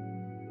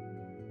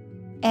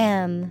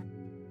 M-O-V-I-N-G.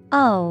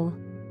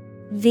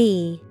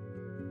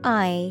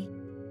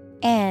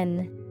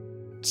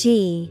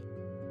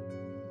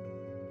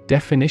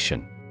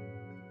 Definition: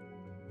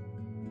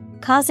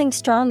 causing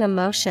strong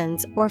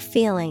emotions or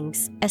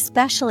feelings,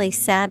 especially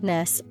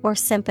sadness or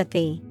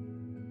sympathy.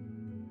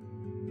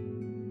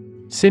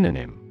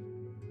 Synonym: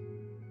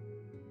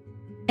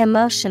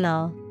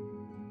 emotional,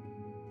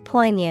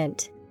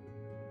 poignant,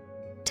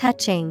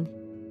 touching.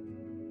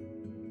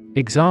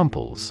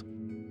 Examples: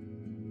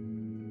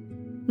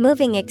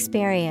 Moving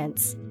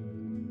experience.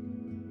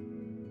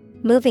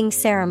 Moving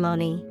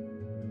ceremony.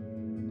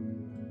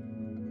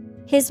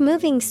 His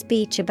moving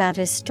speech about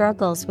his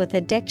struggles with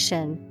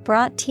addiction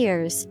brought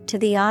tears to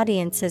the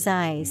audience's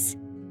eyes.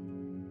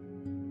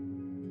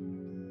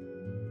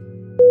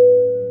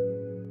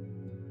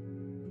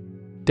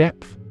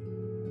 Depth.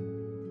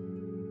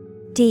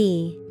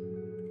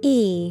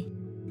 D-E-P-T-H.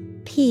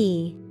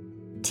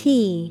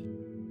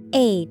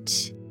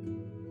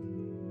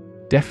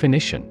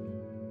 Definition: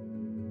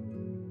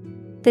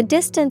 the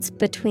distance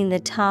between the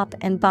top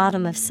and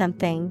bottom of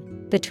something,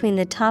 between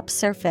the top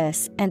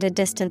surface and a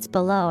distance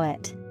below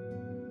it.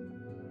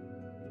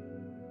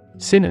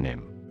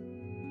 Synonym: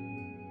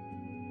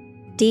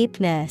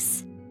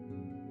 Deepness,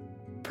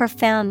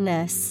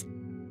 profoundness,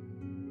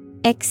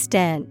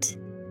 extent.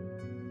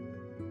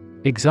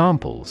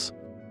 Examples: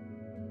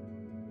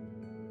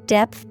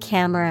 Depth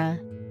camera.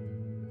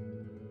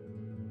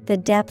 The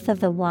depth of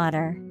the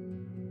water.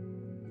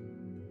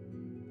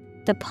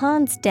 The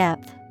pond's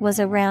depth was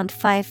around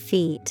 5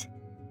 feet.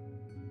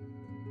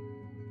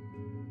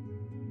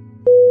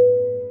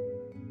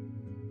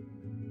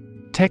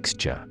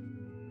 Texture.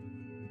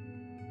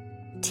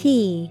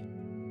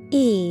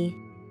 T-E-X-T-U-R-E.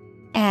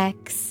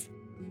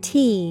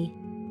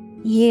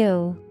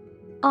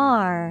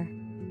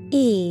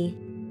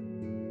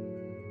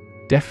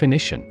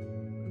 Definition: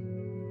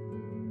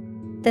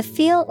 the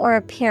feel or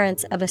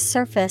appearance of a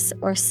surface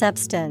or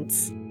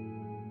substance.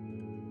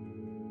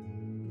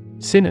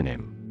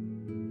 Synonym: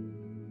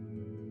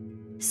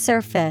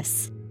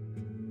 Surface,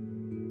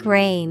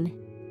 grain,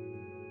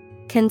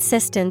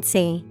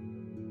 consistency.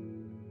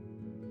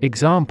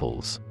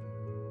 Examples: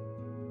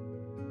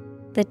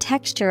 the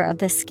texture of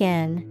the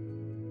skin.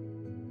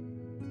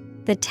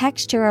 The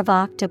texture of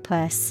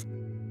octopus.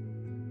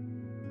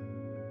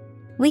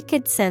 We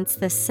could sense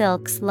the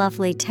silk's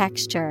lovely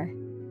texture.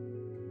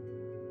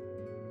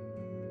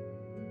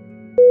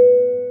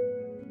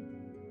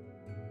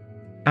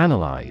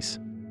 Analyze.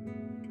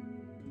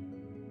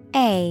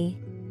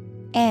 A-N-A-L-Y-Z-E.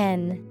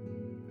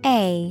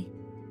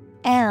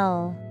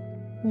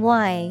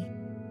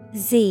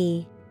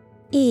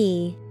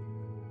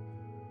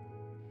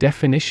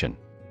 Definition: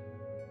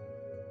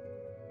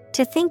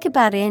 to think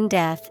about in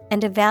depth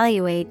and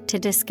evaluate to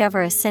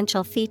discover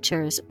essential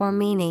features or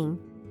meaning.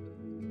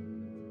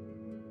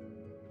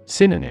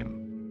 Synonym: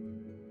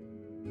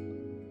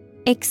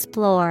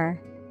 explore,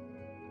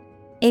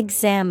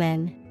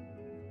 examine,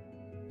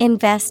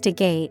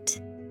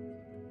 investigate.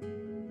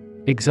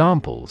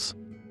 Examples: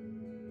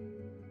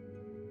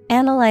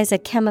 analyze a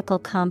chemical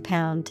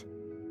compound.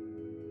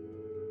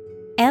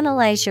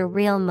 Analyze your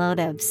real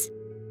motives.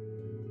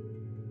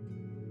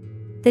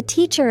 The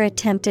teacher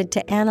attempted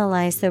to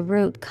analyze the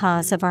root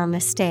cause of our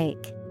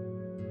mistake.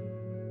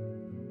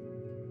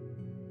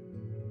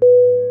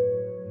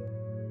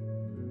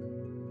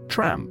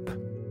 Tramp.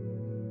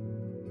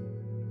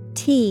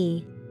 T-R-A-M-P.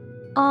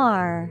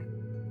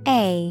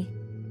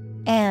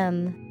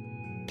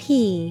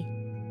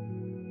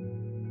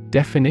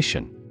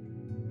 Definition: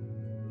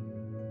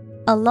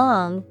 a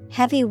long,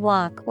 heavy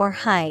walk or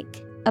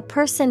hike, a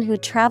person who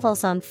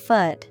travels on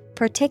foot,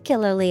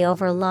 particularly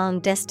over long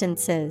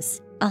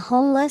distances, a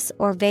homeless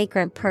or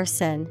vagrant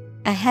person,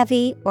 a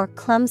heavy or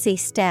clumsy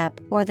step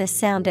or the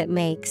sound it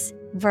makes.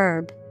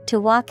 Verb, to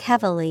walk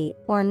heavily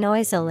or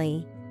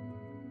noisily.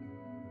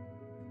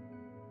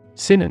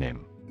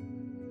 Synonym: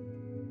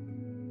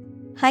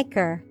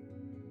 hiker,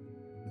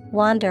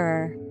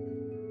 wanderer,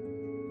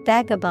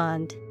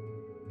 vagabond.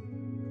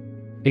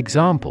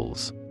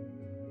 Examples: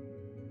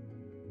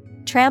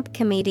 tramp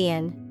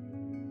comedian.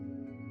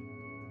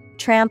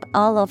 Tramp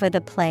all over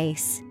the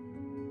place.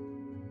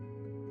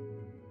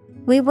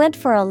 We went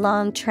for a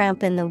long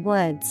tramp in the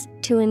woods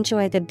to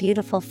enjoy the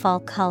beautiful fall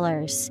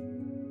colors.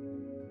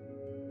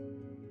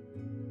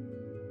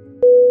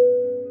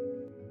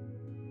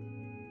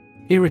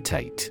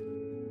 Irritate.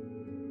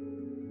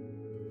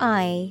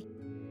 I-R-R-I-T-A-T-E.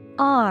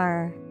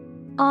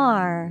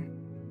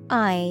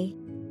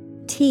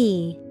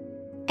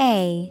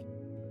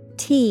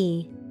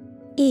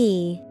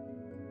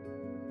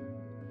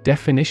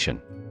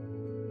 Definition: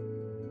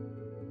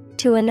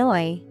 to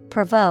annoy,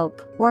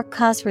 provoke, or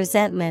cause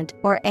resentment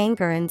or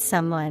anger in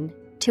someone,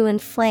 to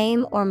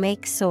inflame or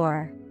make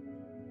sore.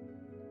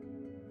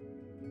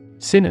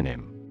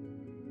 Synonym: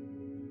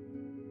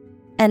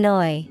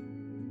 annoy,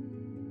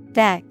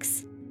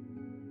 vex,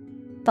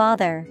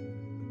 bother.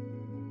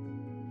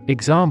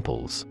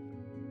 Examples: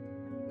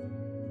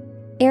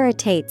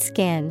 irritate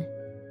skin.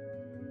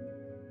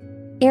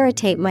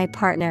 Irritate my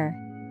partner.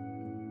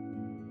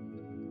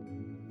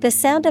 The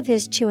sound of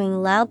his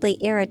chewing loudly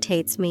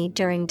irritates me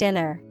during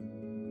dinner.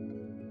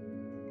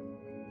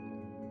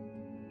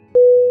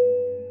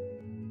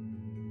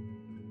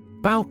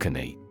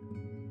 Balcony.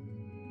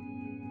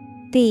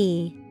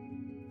 B-A-L-C-O-N-Y.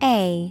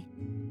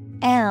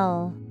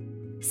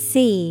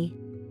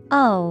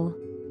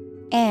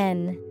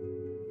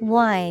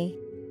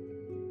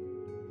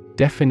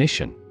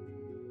 Definition: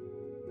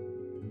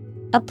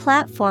 A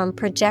platform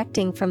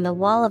projecting from the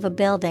wall of a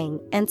building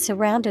and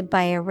surrounded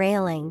by a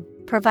railing,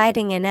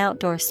 providing an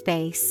outdoor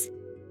space.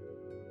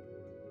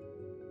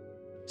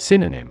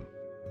 Synonym: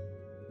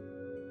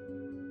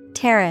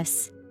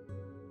 Terrace,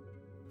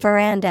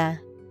 veranda,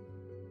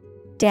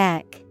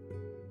 deck.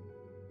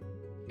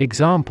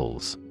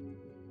 Examples: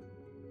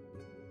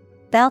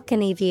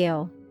 Balcony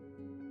view,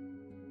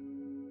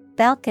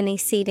 balcony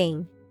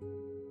seating.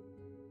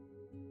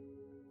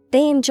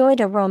 They enjoyed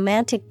a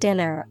romantic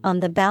dinner on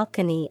the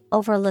balcony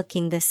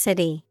overlooking the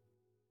city.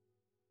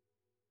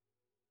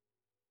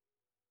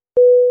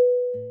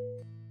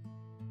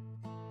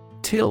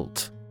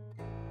 Tilt.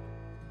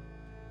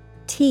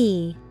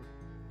 T-I-L-T.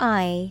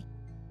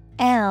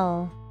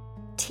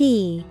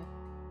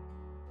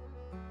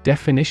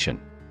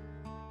 Definition: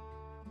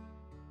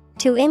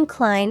 to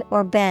incline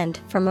or bend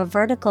from a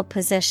vertical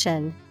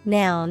position.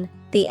 Noun,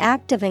 the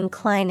act of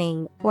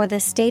inclining or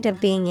the state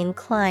of being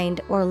inclined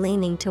or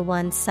leaning to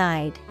one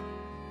side.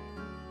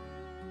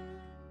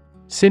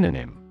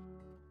 Synonym: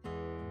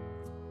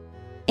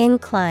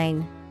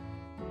 Incline,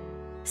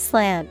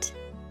 slant,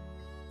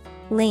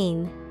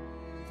 lean.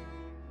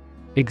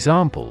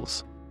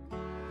 Examples: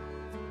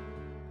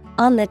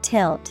 on the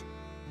tilt,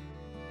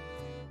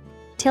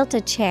 tilt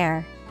a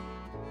chair.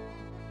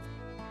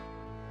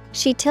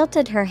 She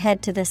tilted her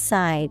head to the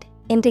side,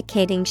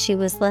 indicating she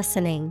was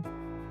listening.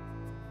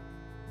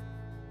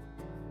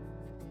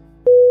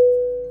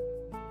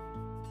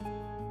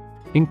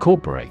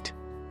 Incorporate.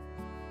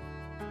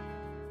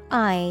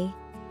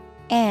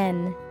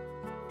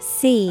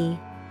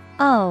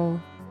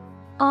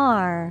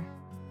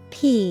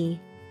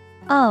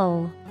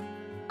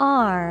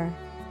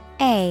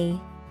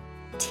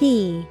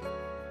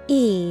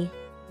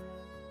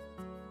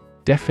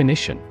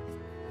 Definition: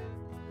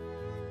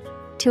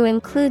 to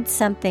include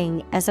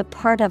something as a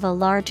part of a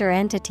larger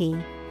entity.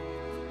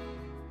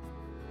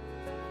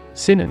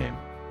 Synonym: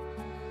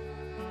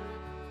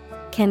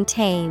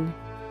 Contain,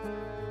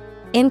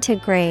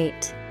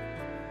 integrate,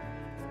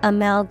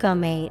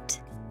 amalgamate.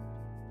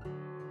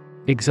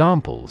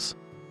 Examples: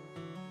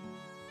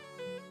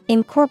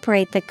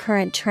 incorporate the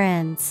current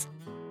trends.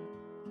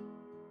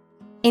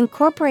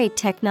 Incorporate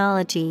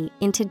technology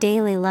into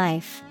daily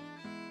life.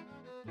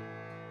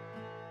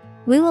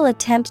 We will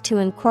attempt to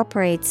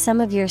incorporate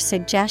some of your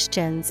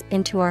suggestions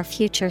into our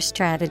future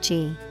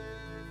strategy.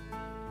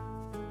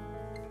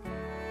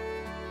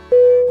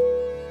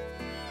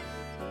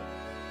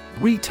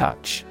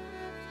 Retouch.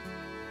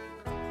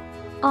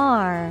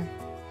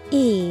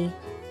 R-E-T-O-U-C-H.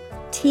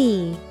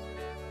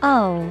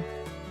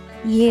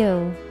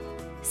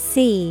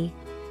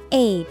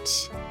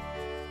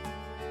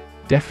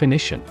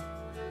 Definition: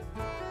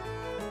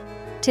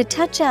 to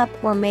touch up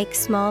or make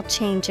small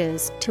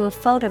changes to a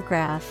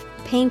photograph,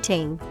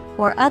 painting,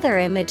 or other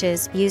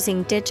images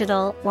using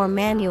digital or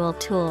manual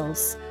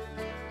tools.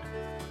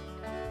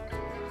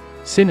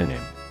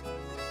 Synonym: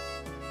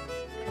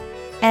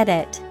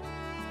 edit,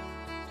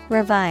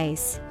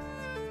 revise,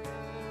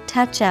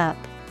 touch up.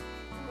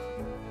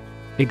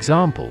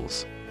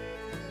 Examples: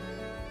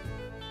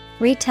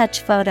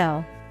 retouch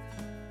photo,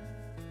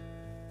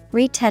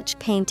 retouch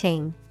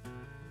painting.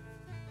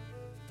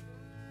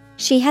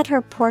 She had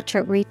her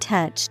portrait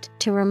retouched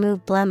to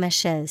remove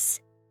blemishes.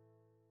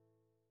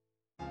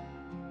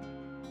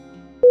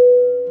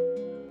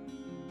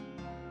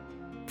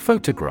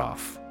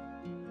 Photograph.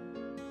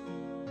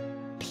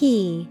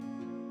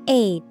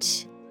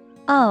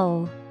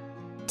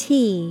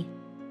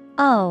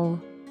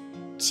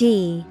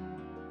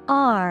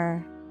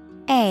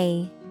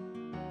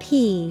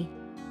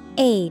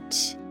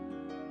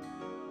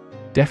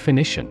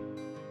 Definition: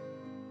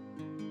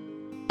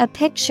 a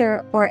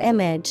picture or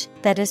image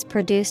that is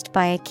produced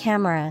by a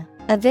camera,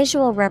 a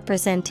visual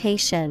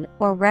representation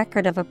or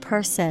record of a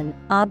person,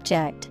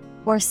 object,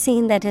 or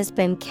scene that has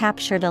been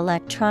captured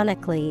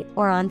electronically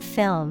or on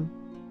film.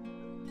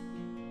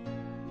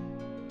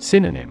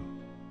 Synonym: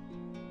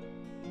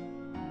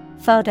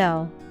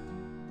 photo,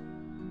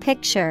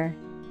 picture,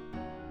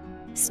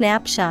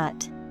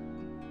 snapshot.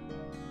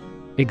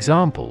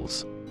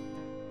 Examples: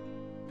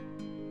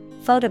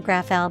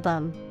 photograph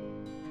album,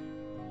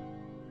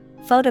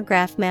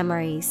 photograph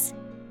memories.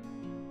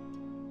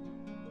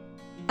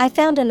 I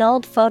found an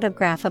old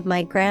photograph of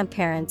my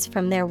grandparents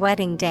from their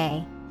wedding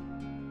day.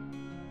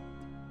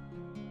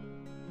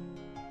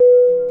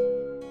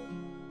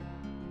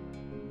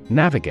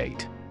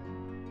 Navigate.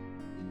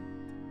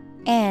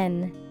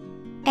 N-A-V-I-G-A-T-E.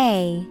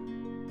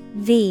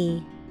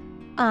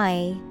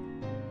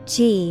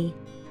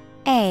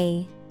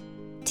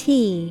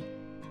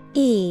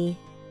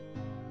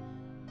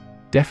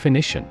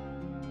 Definition: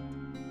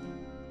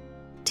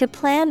 to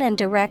plan and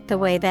direct the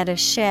way that a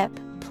ship,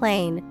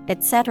 plane,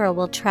 etc.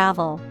 will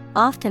travel,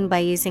 often by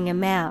using a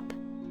map.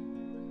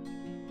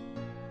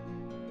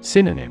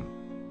 Synonym: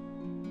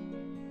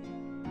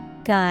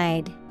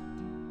 guide,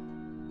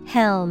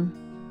 helm,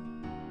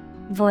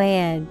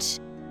 voyage.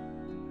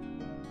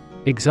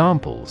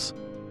 Examples: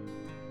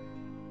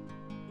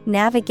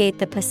 navigate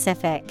the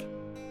Pacific,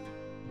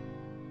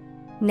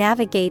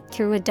 navigate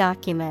through a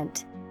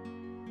document.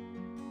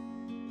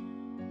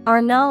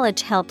 Our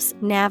knowledge helps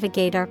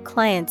navigate our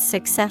clients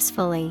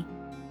successfully.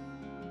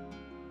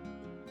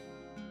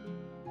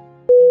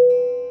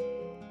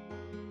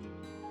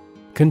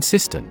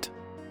 Consistent.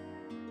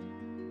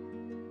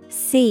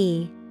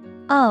 CONSIStent.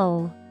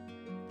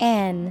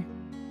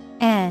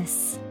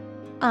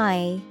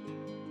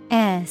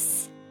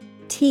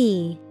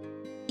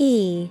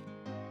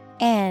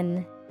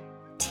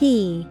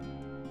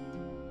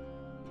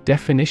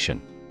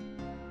 Definition.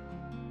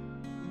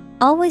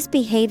 Always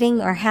behaving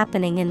or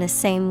happening in the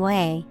same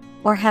way,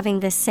 or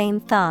having the same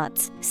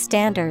thoughts,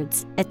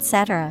 standards,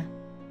 etc.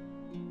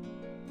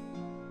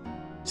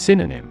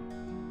 Synonym.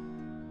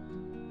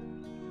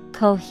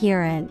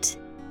 Coherent,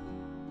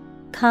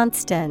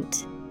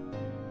 constant,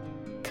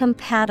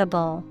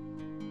 compatible.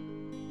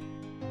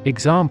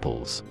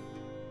 Examples.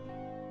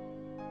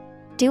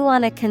 Do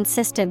on a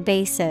consistent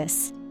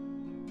basis.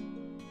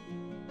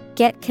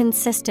 Get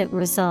consistent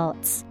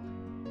results.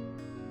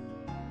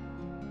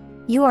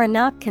 You are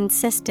not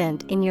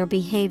consistent in your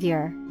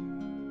behavior.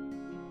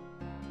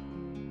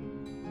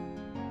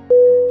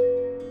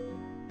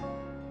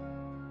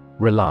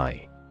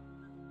 Rely.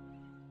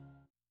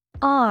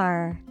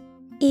 R-E-L-Y.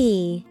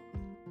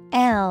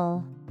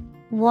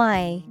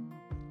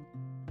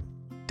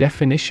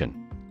 Definition.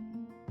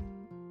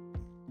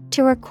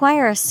 To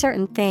require a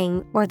certain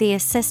thing or the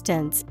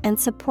assistance and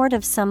support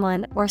of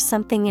someone or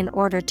something in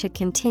order to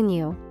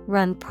continue,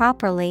 run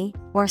properly,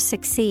 or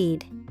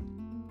succeed.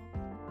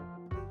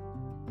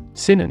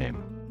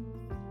 Synonym.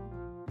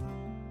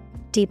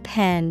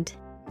 Depend,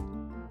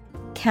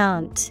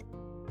 count,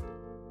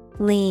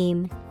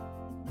 lean.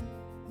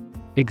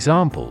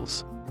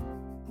 Examples.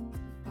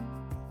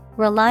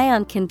 Rely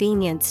on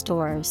convenience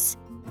stores.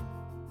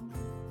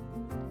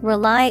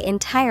 Rely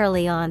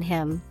entirely on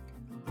him.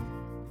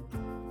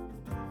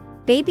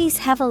 Babies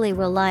heavily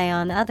rely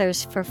on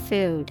others for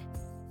food.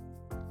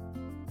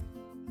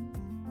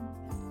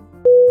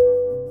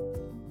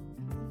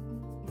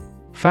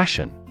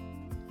 Fashion.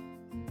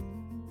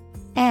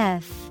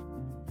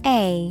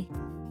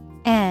 F-A-S-H-I-O-N.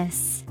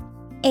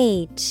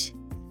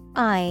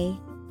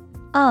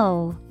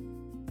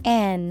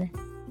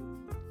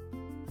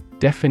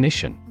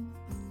 Definition.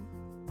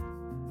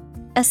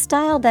 A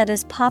style that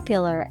is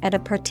popular at a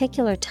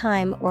particular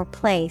time or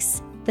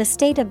place, the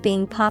state of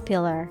being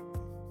popular.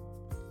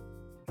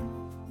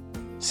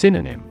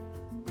 Synonym.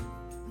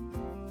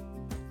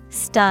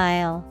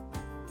 Style,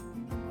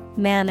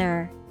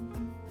 manner,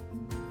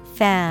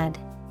 fad.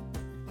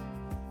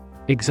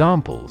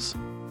 Examples.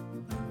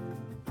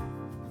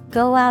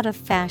 Go out of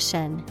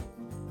fashion.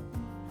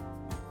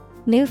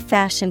 New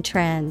fashion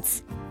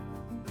trends.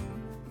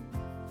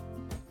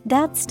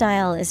 That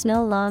style is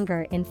no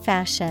longer in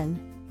fashion.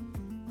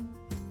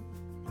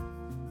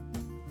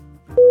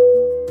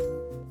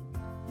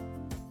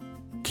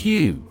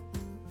 Cue.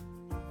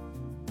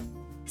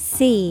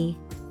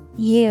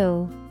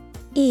 C-U-E.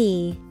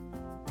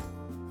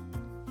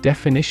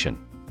 Definition.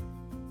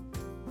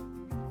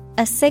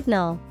 A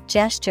signal,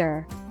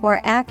 gesture, or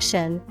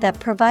action that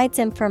provides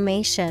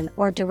information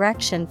or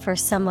direction for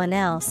someone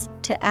else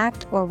to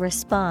act or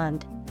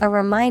respond, a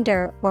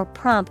reminder or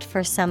prompt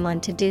for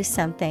someone to do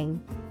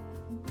something.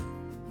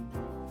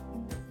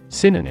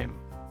 Synonym.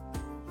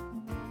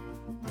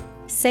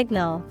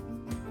 Signal,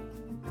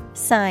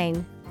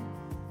 sign,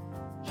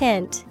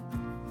 hint.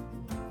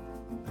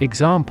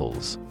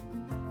 Examples.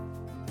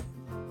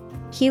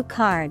 Cue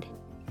card.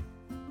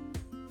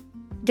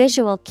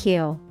 Visual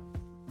cue.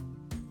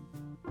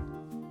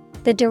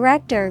 The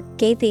director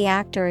gave the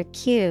actor a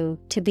cue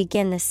to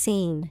begin the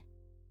scene.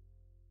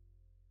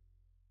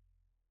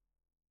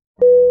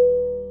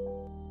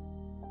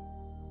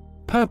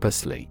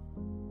 Purposely.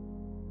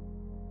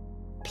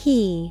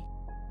 P-U-R-P-O-S-E-L-Y.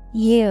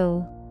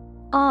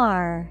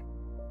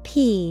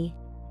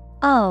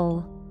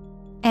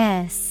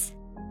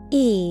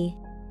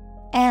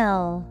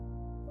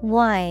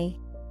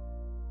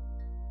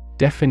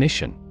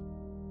 Definition.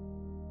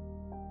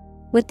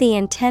 With the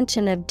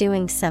intention of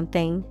doing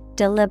something,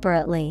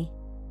 deliberately.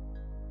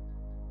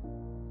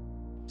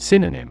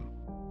 Synonym.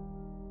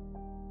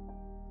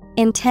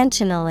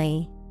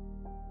 Intentionally,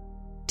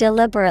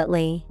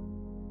 deliberately,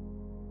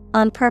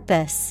 on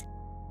purpose.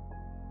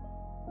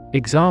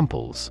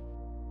 Examples.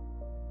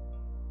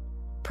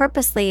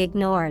 Purposely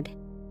ignored.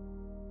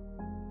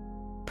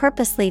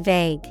 Purposely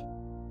vague.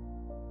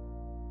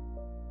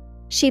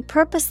 She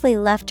purposely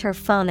left her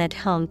phone at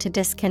home to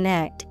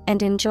disconnect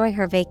and enjoy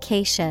her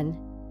vacation.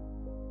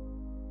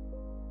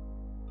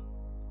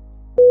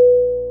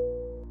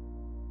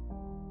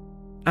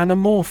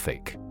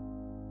 Anamorphic.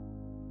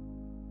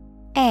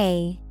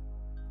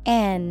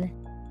 A-N-A-M-O-R-P-H-I-C.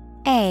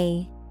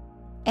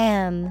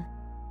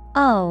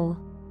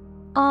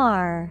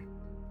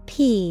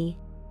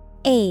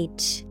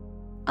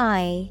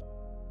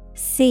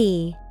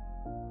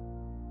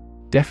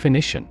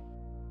 Definition.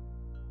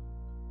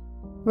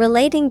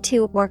 Relating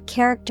to or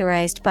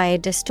characterized by a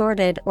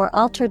distorted or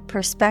altered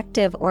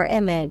perspective or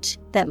image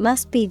that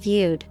must be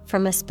viewed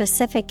from a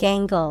specific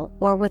angle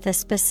or with a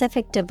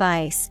specific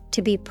device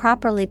to be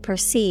properly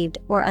perceived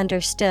or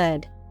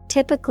understood,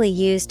 typically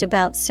used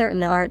about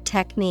certain art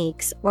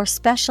techniques or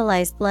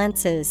specialized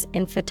lenses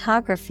in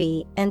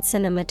photography and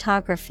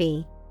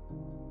cinematography.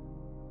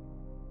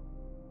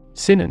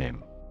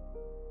 Synonym: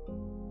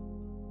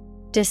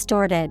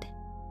 Distorted,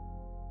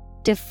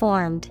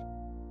 deformed.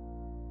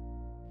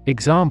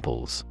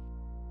 Examples: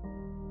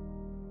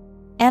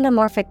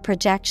 Anamorphic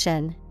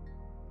projection,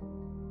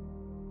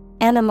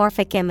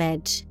 anamorphic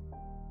image.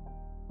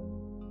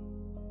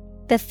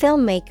 The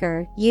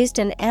filmmaker used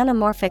an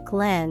anamorphic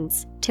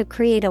lens to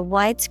create a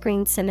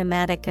widescreen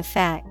cinematic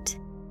effect.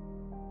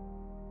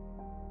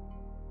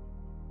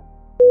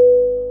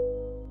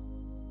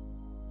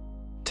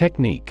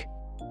 Technique.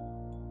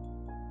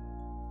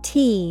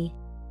 T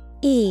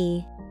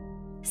E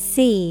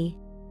C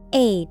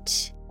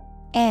H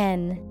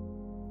N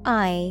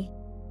I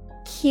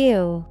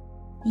Q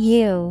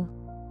U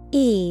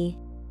E.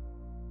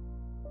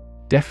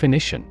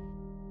 Definition: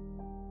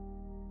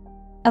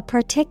 A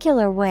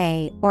particular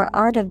way or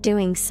art of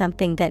doing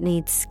something that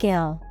needs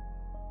skill.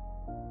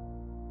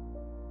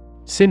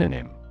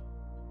 Synonym: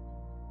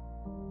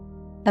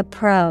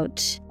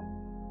 Approach,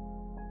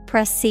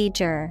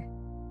 procedure,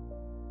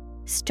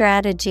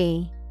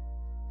 strategy.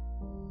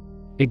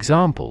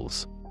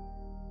 Examples: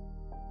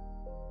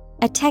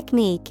 A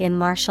technique in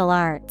martial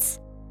arts.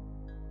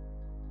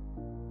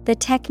 The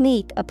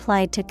technique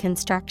applied to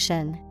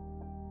construction.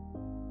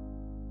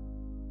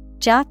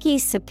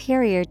 Jockey's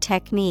superior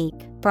technique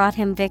brought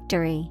him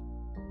victory.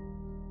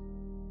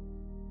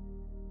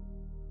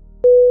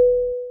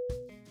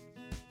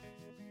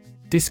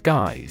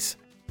 Disguise.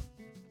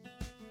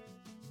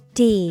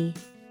 D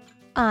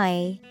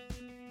I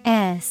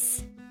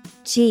S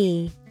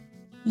G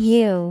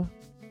U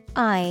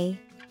I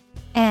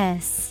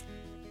S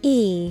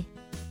E.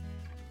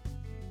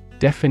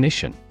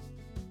 Definition: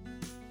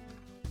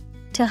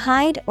 To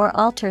hide or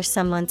alter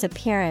someone's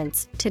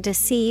appearance to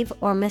deceive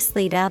or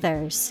mislead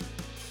others.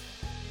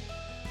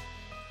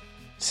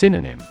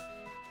 Synonym: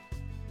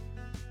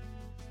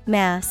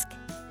 Mask,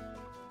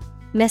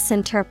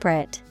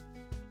 misinterpret,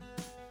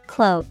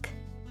 cloak.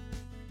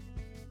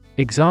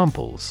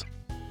 Examples: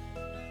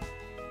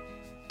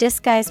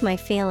 Disguise my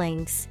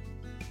feelings.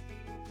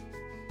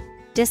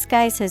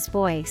 Disguise his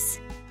voice.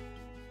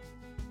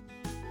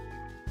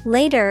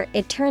 Later,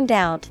 it turned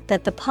out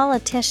that the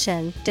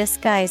politician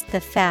disguised the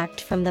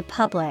fact from the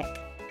public.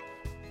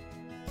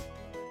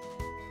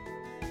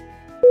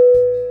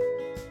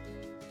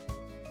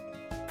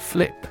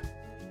 Flip.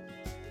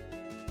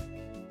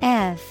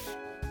 F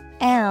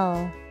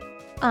L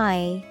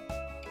I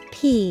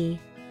P.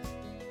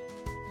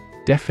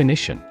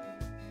 Definition: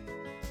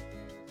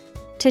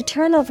 To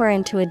turn over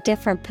into a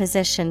different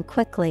position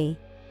quickly,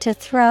 to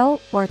throw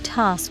or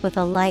toss with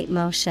a light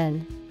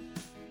motion.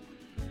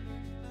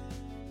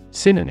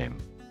 Synonym: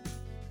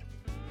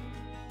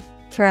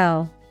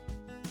 Throw,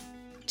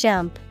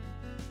 jump.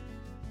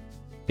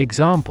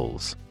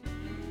 Examples: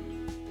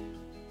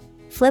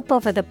 Flip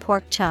over the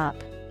pork chop.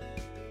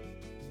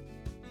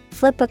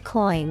 Flip a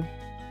coin.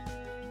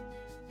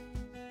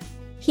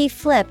 He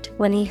flipped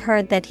when he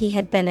heard that he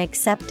had been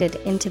accepted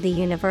into the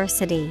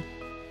university.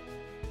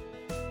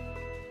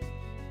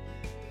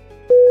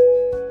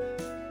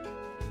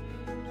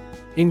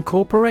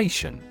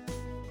 Incorporation.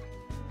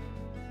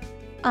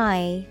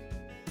 I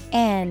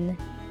N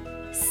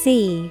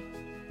C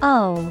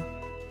O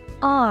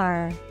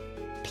R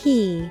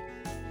P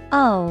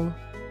O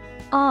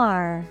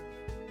R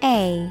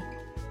A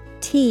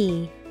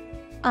T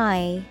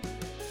I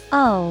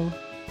O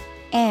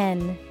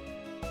N.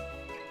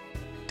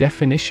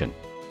 Definition: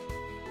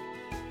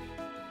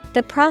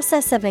 The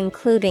process of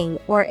including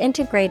or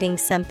integrating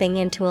something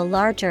into a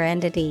larger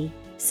entity,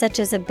 such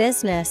as a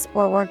business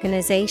or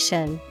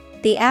organization.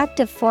 The act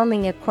of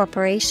forming a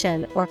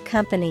corporation or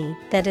company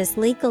that is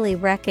legally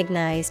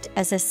recognized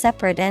as a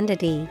separate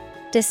entity,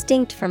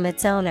 distinct from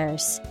its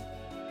owners.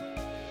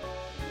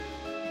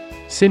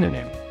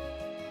 Synonym: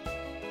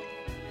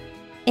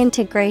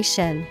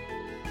 Integration,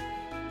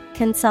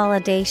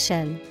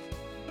 consolidation,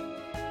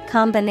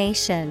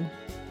 combination.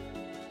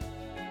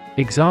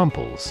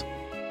 Examples: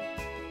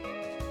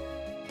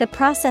 The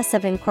process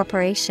of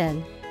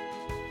incorporation.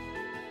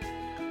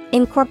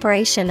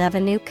 Incorporation of a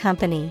new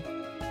company.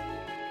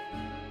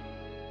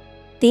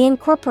 The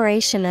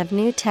incorporation of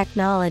new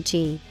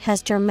technology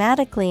has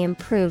dramatically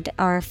improved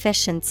our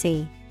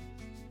efficiency.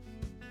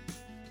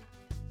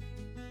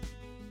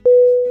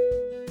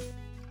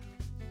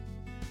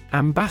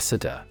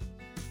 Ambassador.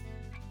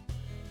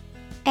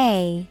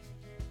 A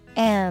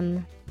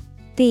M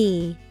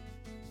B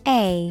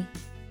A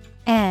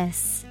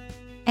S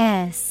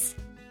S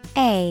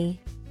A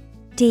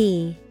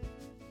D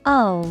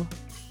O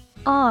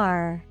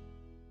R.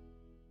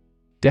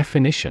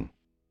 Definition: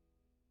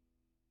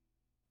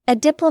 A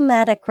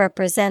diplomatic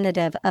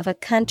representative of a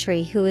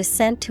country who is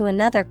sent to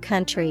another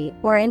country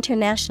or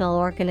international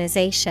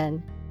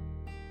organization.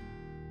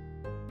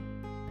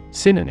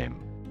 Synonym: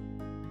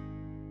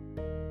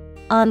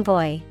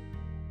 Envoy,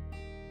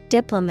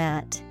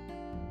 diplomat,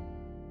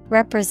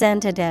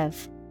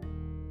 representative.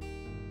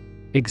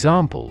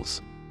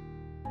 Examples: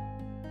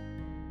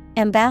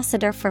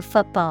 Ambassador for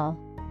football.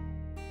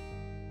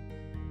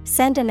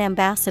 Send an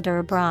ambassador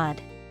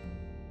abroad.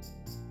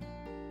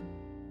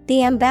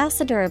 The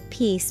ambassador of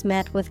peace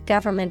met with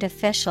government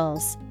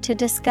officials to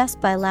discuss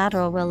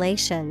bilateral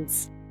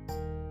relations.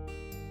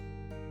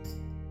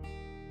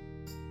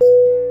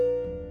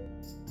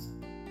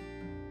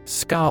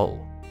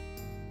 Skull.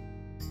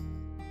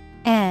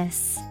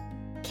 S-K-U-L-L.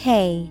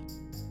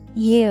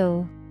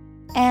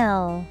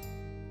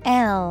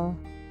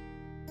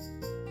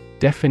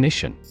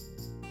 Definition: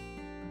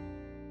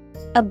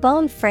 a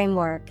bone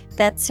framework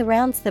that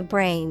surrounds the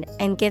brain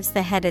and gives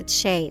the head its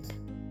shape.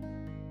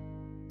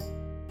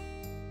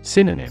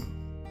 Synonym: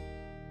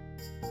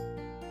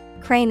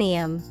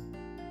 Cranium,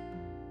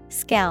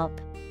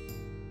 scalp,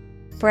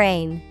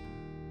 brain.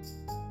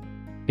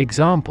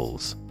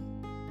 Examples: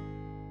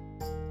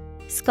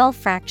 Skull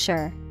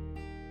fracture.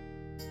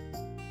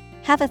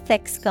 Have a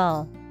thick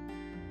skull.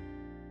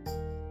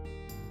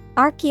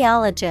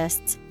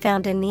 Archaeologists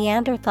found a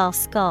Neanderthal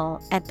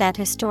skull at that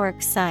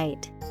historic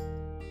site.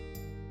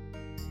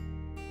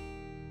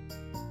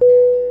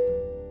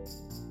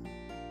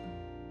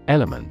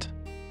 Element.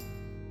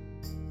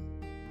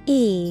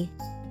 E-L-E-M-E-N-T.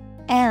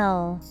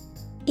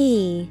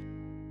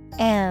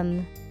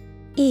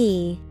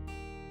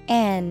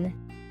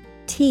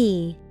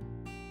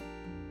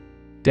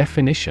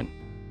 Definition: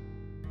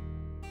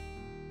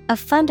 a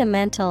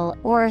fundamental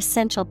or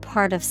essential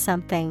part of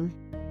something.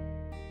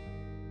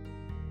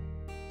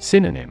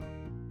 Synonym: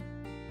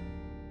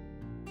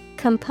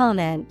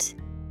 Component,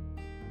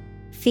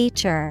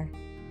 feature,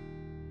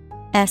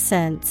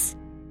 essence.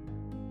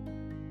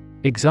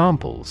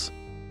 Examples: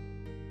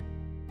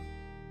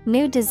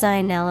 new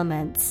design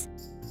elements,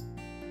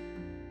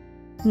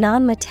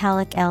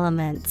 non-metallic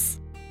elements.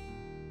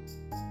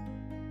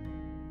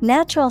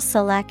 Natural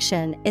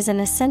selection is an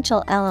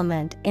essential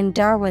element in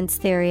Darwin's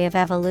theory of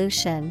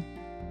evolution.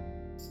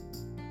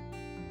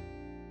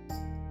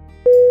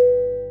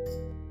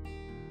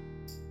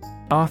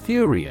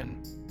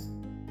 Arthurian.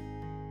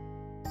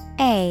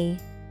 A-R-T-H-U-R-I-A-N.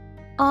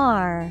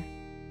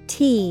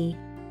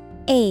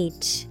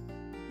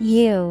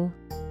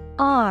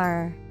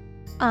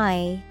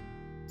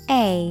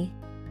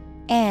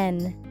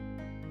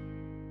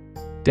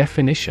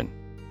 Definition: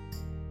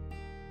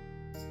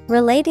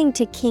 relating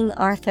to King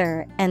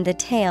Arthur and the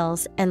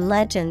tales and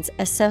legends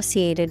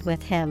associated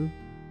with him.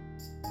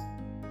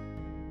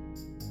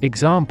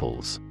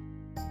 Examples: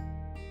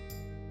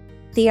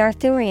 the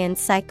Arthurian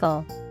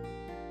cycle,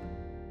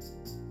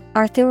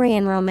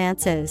 Arthurian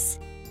romances.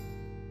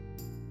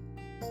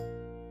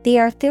 The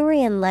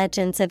Arthurian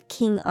legends of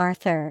King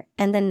Arthur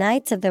and the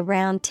Knights of the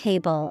Round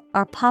Table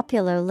are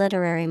popular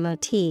literary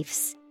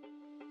motifs.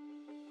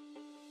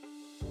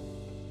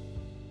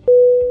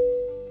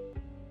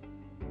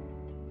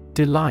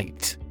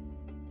 Delight.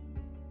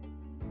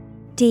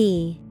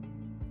 D-E-L-I-G-H-T.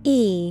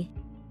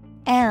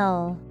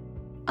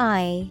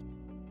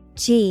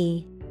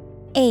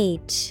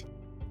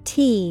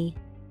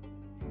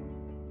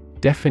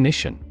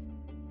 Definition: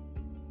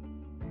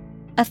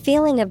 a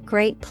feeling of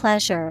great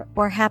pleasure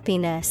or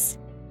happiness.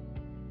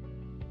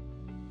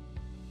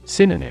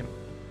 Synonym: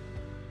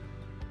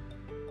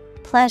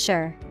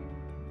 pleasure,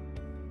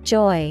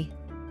 joy,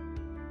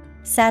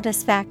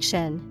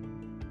 satisfaction.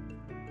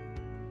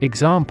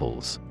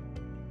 Examples: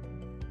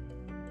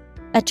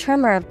 a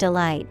tremor of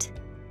delight.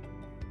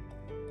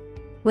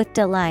 With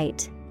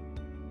delight.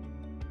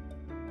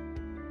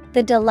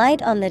 The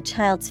delight on the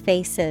child's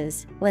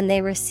faces when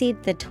they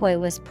received the toy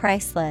was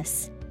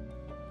priceless.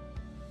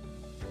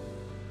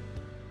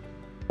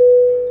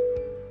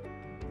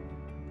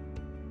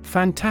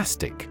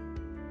 Fantastic.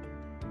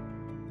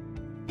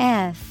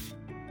 F-A-N-T-A-S-T-I-C.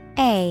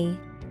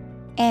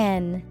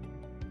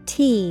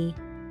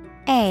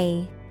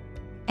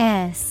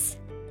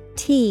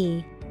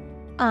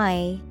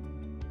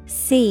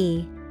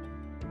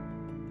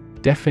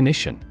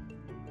 Definition: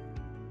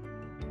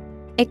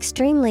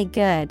 extremely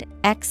good,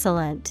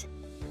 excellent.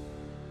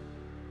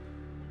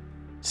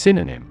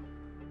 Synonym: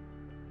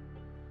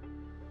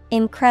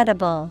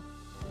 incredible,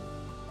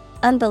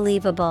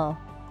 unbelievable,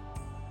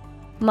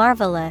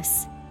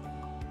 marvelous.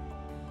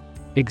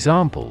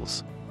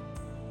 Examples: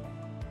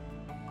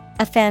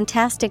 a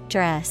fantastic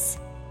dress.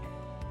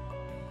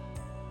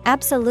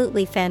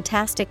 Absolutely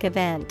fantastic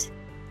event.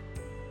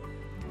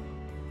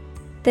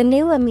 The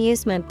new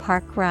amusement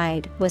park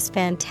ride was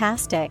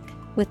fantastic,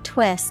 with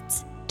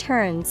twists,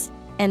 turns,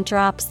 and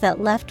drops that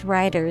left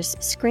riders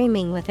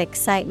screaming with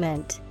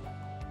excitement.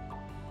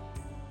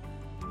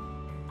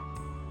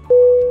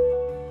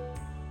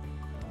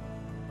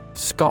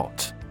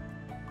 Scot.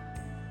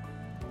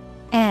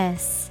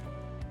 S-C-O-T.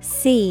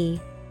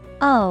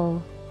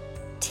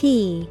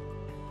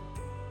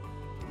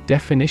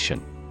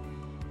 Definition: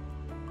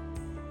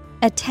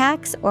 a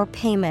tax or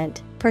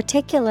payment,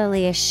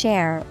 particularly a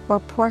share or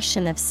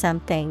portion of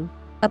something.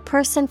 A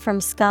person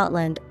from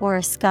Scotland or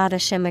a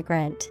Scottish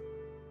immigrant.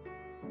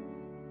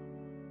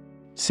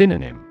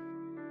 Synonym: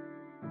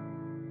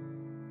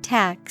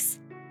 tax,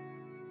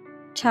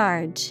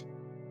 charge,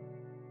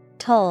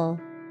 toll.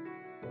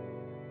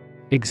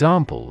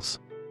 Examples: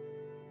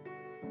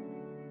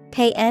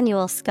 Pay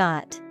annual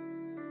Scot.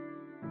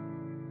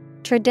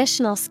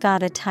 Traditional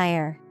Scot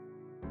attire.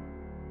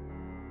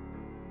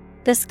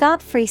 The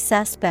scot-free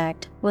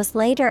suspect was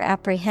later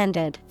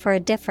apprehended for a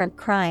different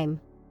crime.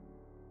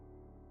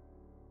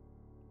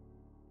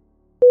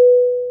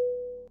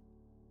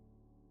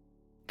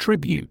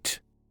 Tribute.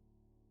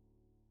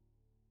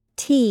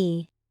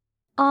 T-R-I-B-U-T-E.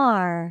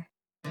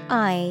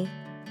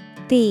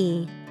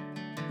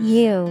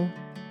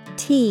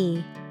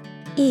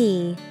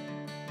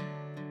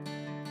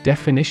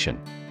 Definition.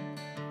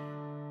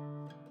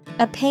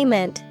 A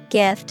payment,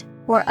 gift,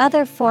 or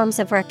other forms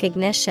of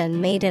recognition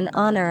made in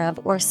honor of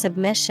or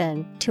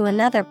submission to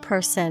another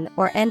person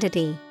or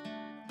entity.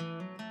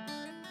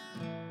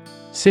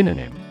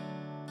 Synonym.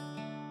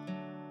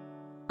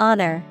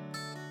 Honor,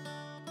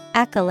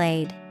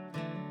 accolade,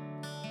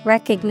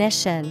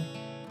 recognition.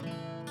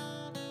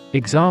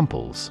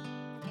 Examples.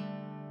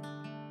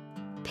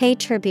 Pay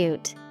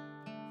tribute.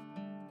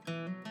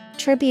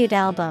 Tribute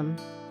album.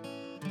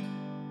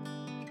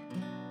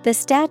 The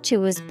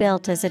statue was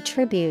built as a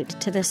tribute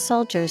to the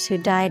soldiers who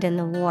died in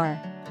the war.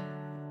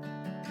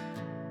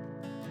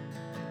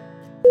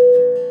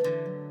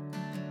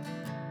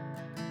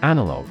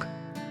 Analog.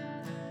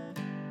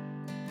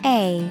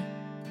 A-N-A-L-O-G.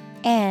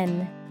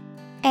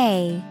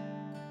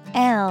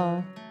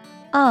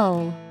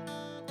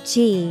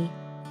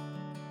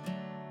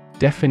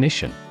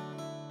 Definition.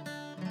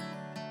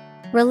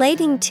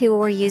 Relating to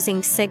or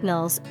using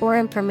signals or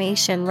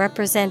information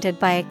represented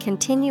by a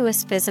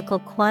continuous physical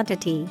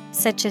quantity,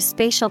 such as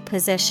spatial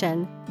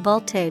position,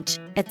 voltage,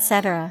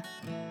 etc.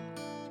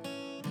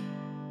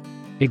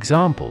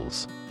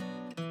 Examples.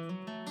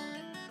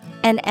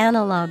 An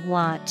analog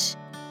watch.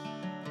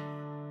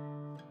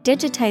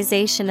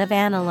 Digitization of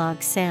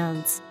analog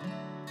sounds.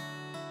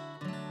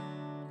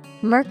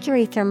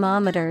 Mercury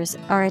thermometers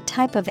are a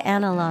type of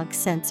analog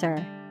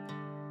sensor.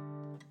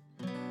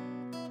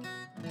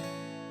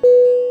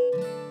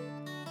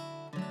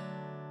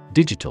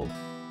 Digital.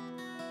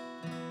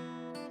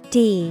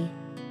 D-I-G-I-T-A-L.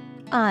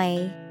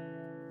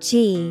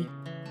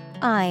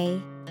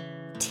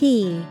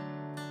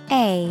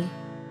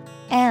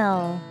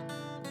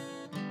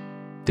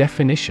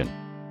 Definition.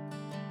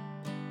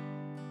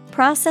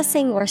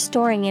 Processing or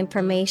storing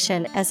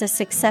information as a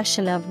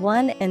succession of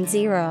 1 and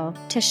 0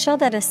 to show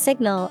that a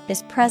signal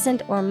is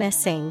present or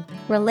missing,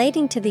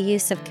 relating to the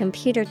use of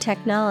computer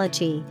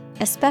technology,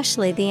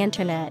 especially the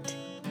Internet.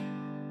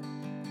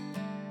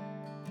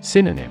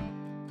 Synonym.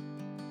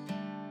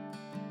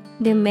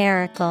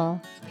 Numerical,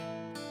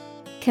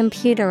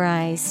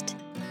 computerized,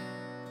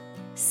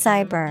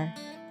 cyber.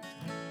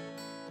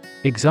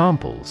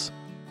 Examples.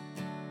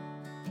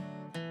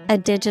 A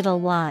digital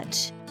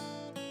watch.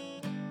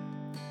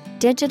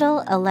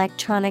 Digital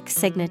electronic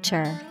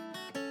signature.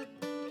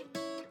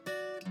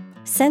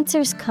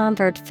 Sensors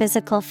convert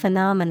physical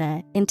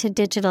phenomena into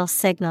digital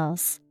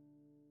signals.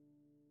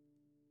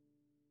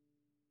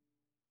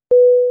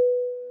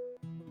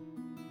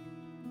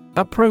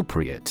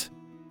 Appropriate.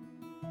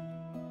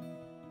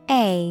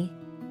 A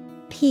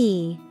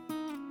P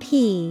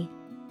P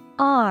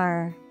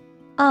R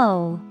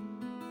O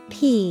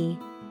P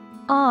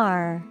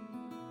R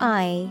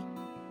I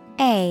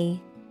A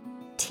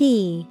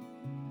T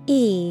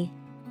E.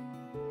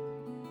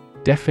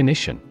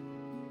 Definition.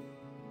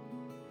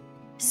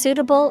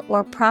 Suitable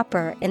or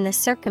proper in the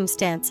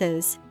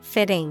circumstances,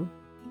 fitting.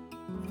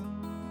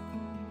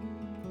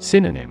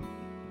 Synonym.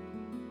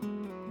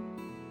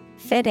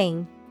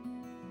 Fitting,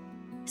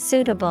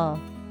 suitable,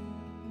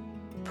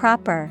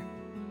 proper.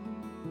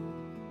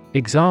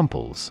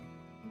 Examples.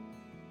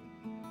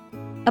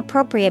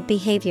 Appropriate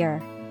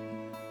behavior.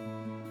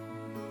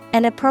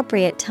 An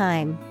appropriate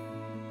time.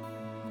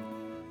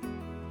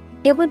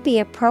 It would be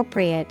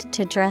appropriate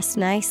to dress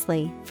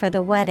nicely for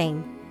the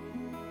wedding.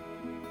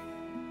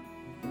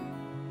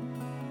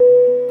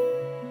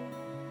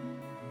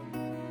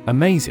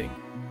 Amazing.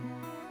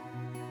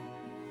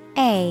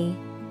 A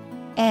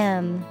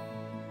M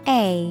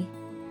A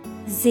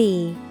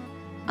Z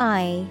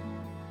I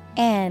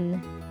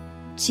N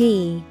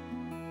G.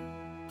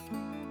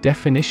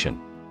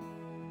 Definition.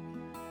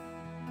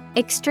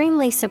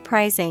 Extremely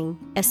surprising,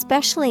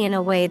 especially in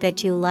a way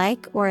that you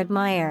like or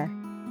admire.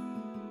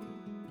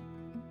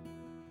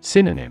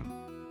 Synonym.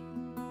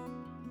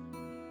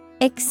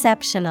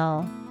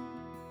 Exceptional,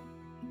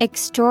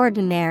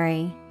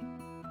 extraordinary,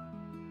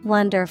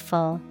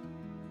 wonderful.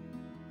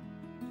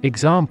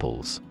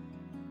 Examples.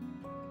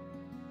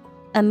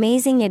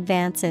 Amazing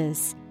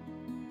advances.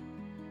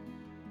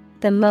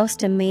 The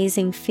most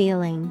amazing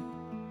feeling.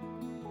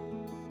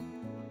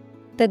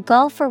 The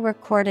golfer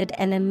recorded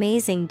an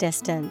amazing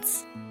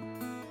distance.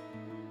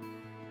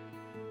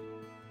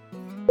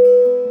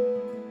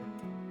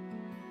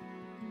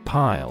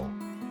 Pile.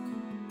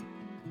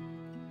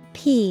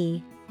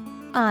 P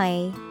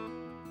I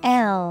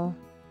L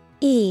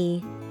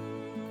E.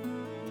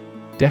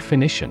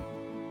 Definition.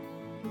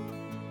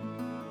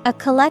 A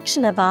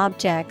collection of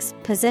objects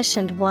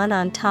positioned one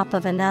on top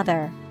of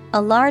another,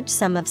 a large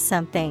sum of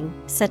something,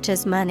 such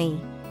as money.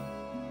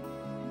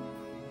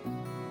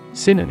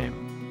 Synonym.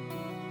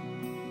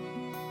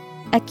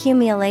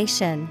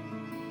 Accumulation,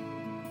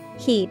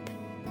 heap,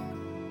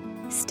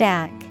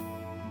 stack.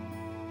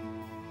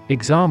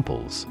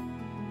 Examples: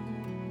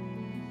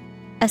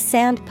 A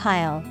sand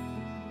pile.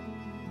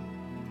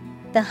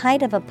 The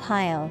height of a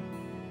pile.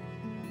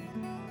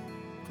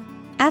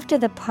 After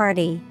the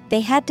party, they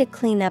had to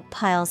clean up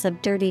piles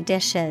of dirty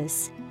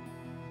dishes.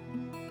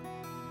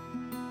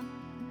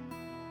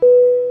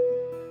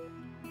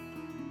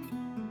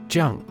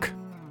 Junk.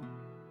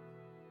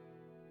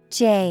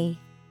 J-U-N-K.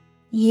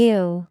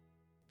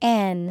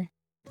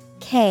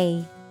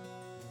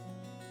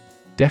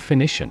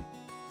 Definition: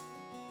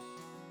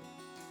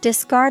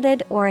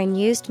 discarded or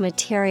unused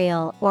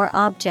material or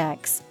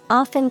objects,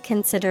 often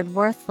considered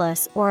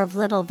worthless or of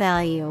little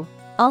value,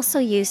 also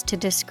used to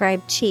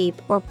describe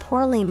cheap or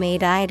poorly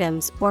made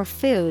items or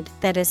food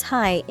that is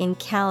high in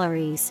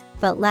calories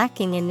but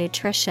lacking in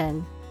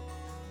nutrition.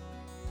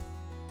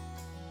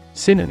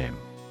 Synonym: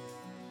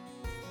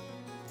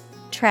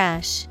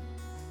 Trash,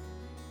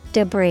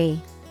 debris,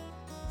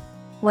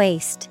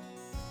 waste.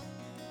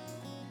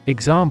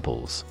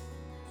 Examples: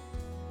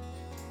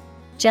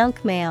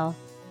 Junk mail.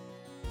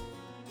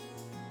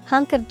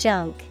 Hunk of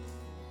junk.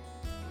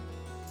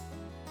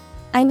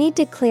 I need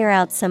to clear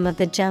out some of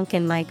the junk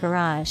in my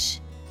garage.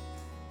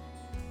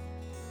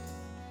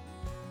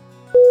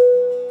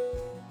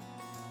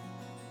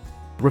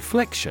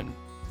 Reflection.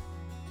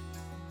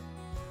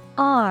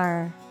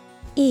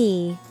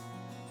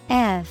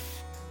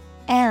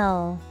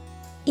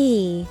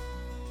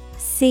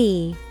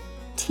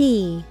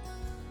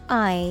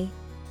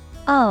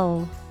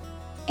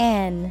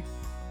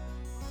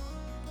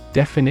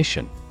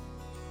 Definition: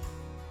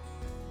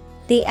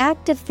 the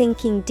act of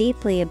thinking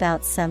deeply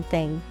about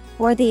something,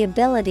 or the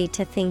ability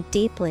to think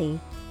deeply,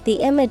 the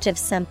image of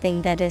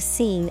something that is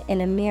seen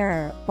in a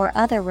mirror or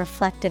other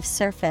reflective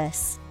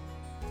surface.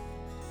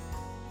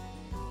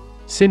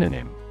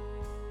 Synonym: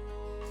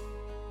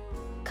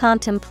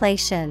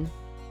 Contemplation,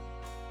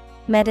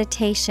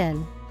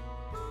 meditation,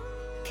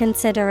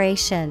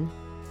 consideration.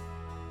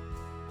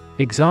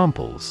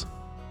 Examples: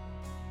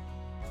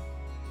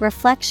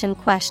 reflection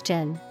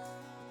question,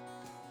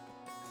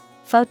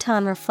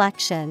 photon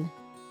reflection.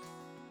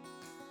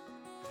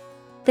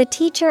 The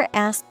teacher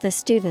asked the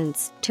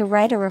students to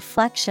write a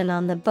reflection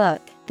on the book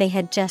they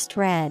had just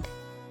read.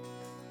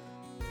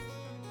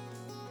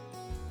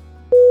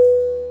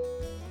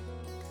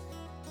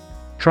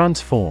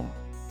 Transform.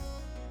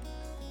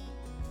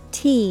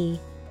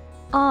 T-R-A-N-S-F-O-R-M.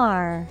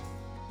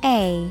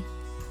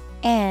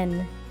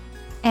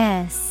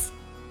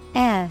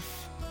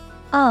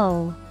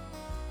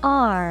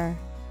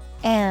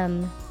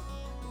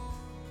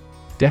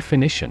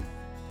 Definition: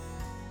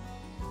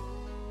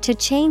 to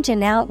change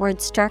an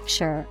outward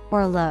structure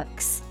or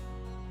looks.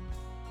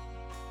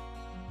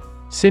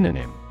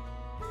 Synonym: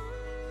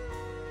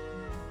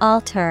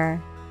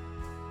 Alter,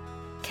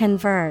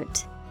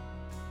 convert,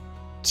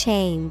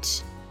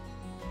 change.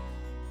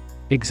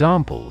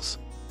 Examples: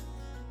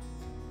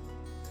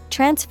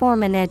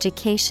 transform an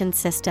education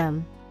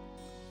system.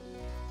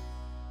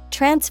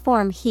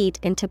 Transform heat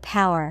into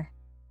power.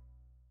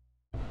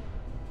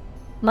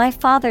 My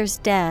father's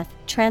death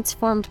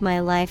transformed my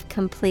life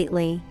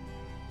completely.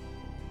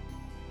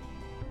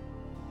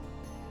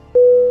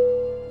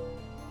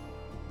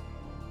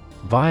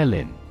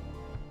 Violin.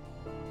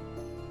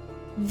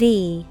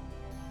 V-I-O-L-I-N.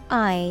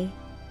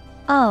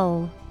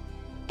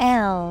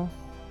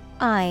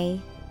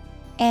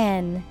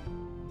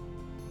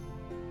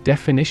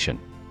 Definition: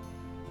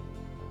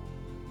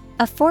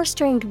 a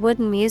four-stringed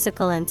wooden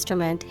musical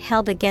instrument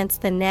held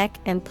against the neck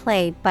and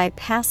played by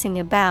passing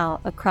a bow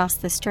across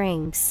the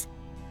strings.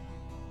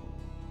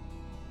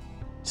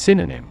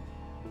 Synonym: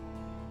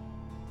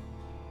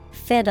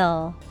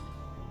 fiddle.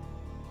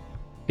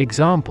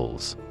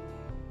 Examples: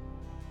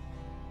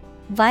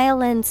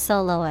 violin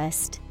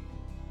soloist.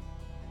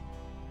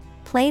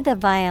 Play the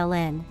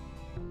violin.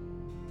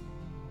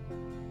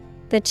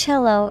 The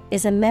cello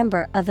is a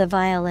member of the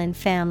violin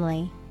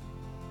family.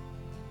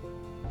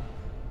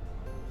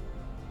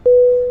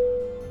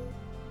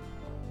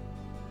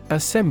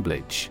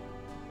 Assemblage.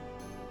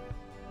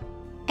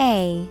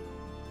 A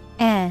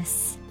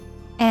S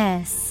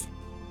S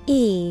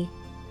E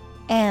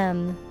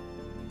M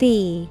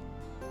B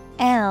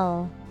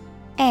L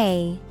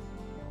A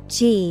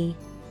G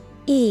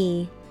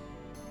E.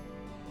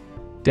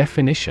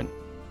 Definition: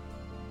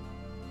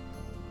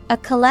 a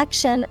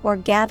collection or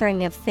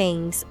gathering of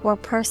things or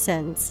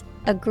persons,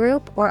 a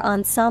group or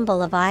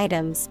ensemble of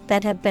items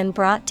that have been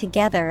brought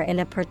together in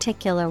a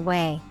particular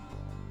way.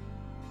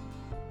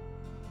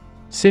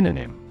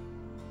 Synonym: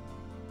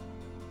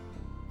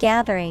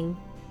 gathering,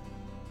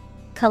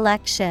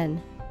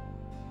 collection,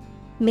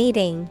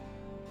 meeting.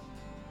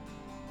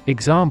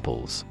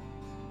 Examples: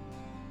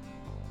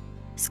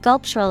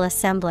 sculptural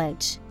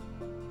assemblage.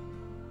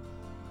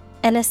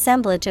 An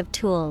assemblage of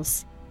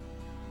tools.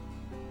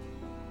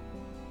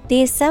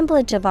 The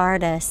assemblage of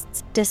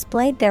artists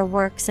displayed their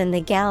works in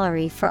the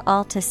gallery for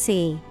all to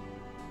see.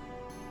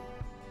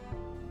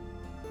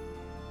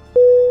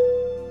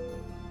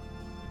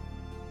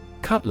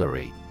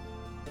 Cutlery.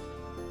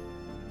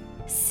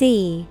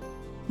 Cutlery.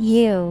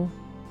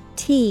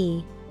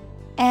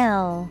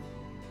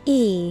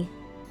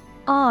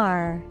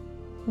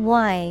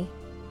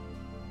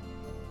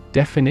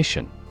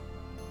 Definition: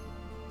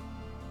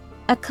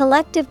 A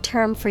collective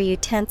term for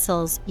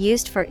utensils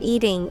used for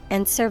eating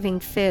and serving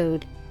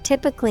food,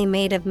 typically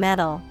made of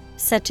metal,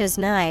 such as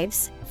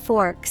knives,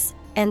 forks,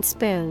 and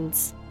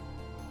spoons.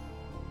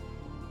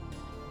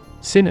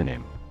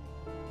 Synonym: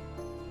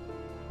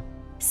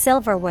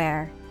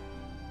 Silverware,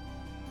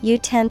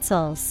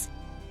 utensils,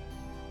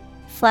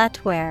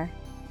 flatware.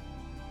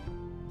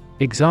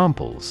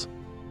 Examples: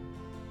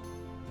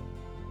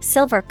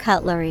 Silver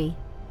cutlery,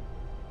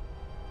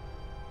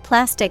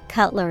 plastic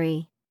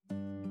cutlery.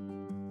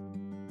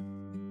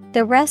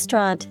 The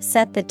restaurant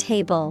set the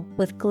table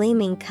with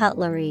gleaming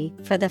cutlery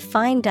for the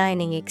fine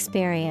dining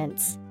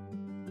experience.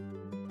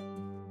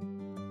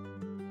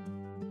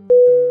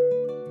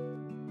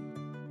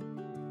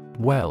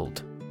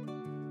 Weld.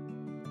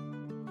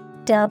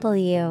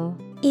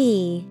 W-E-L-D.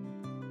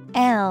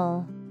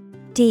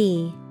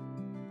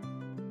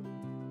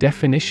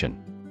 Definition: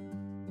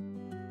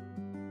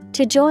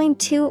 To join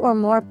two or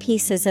more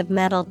pieces of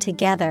metal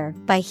together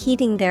by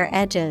heating their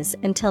edges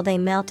until they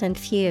melt and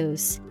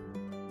fuse.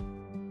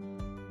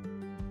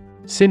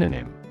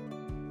 Synonym: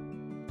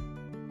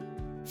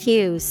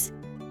 Fuse,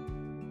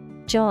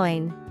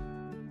 join,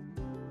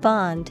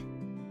 bond.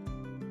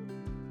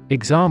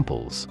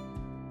 Examples: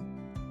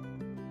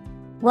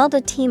 Weld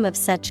a team of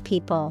such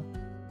people.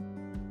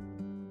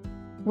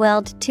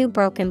 Weld two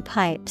broken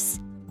pipes.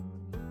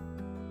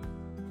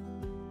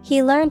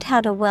 He learned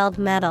how to weld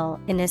metal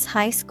in his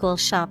high school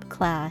shop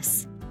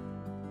class.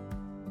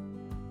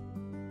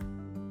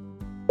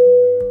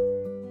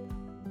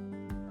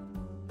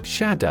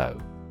 Shadow.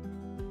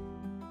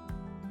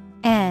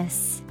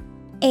 S-H-A-D-O-W.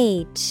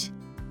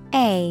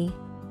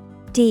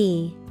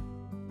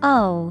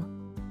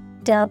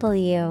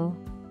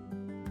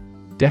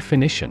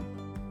 Definition: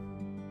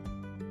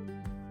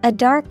 A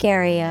dark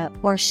area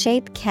or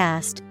shape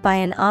cast by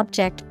an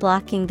object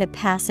blocking the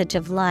passage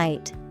of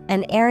light,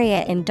 an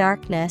area in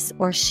darkness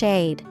or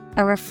shade,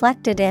 a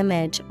reflected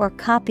image or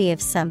copy of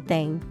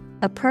something,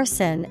 a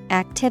person,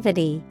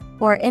 activity,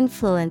 or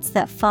influence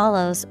that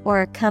follows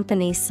or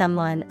accompanies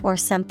someone or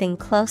something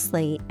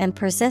closely and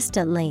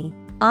persistently,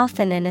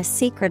 often in a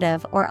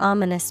secretive or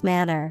ominous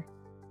manner.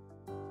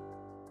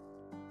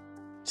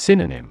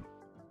 Synonym: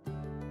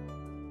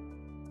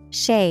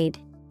 Shade,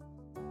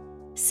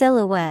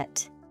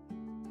 silhouette,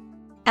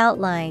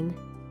 outline.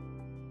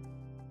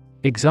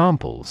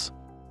 Examples: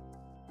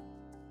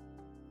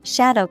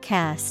 Shadow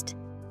cast,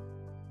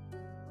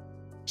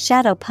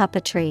 shadow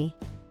puppetry.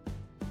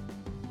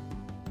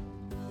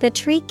 The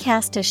tree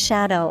cast a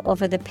shadow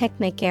over the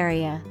picnic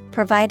area,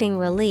 providing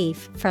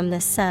relief from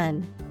the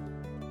sun.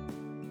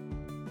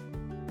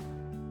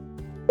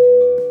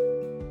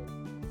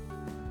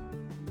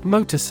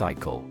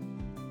 Motorcycle.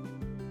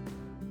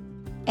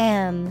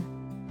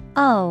 M-O-T-O-R-C-Y-C-L-E.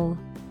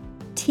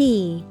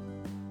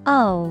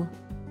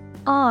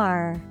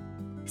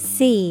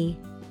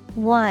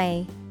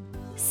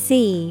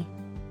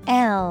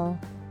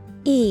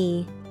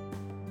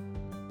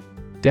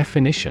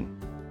 Definition: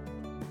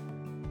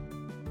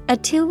 A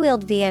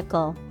two-wheeled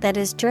vehicle that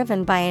is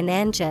driven by an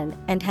engine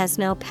and has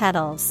no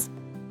pedals.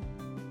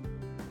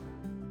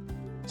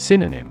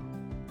 Synonym: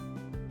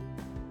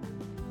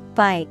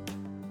 Bike,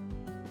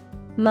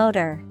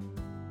 motor.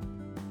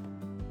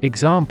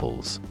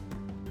 Examples: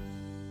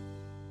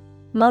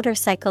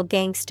 Motorcycle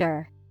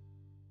gangster,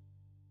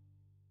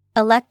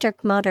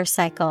 electric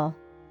motorcycle.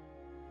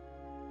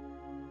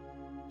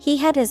 He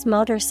had his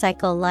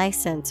motorcycle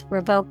license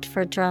revoked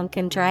for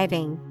drunken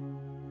driving.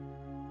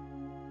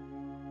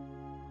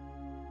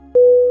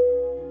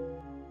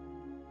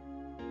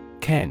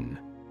 Ken.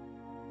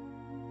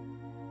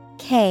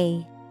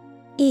 K-E-N.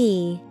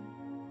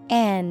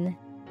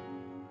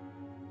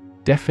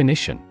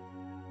 Definition: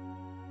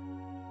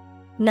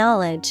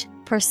 Knowledge,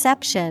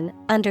 perception,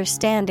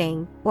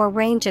 understanding, or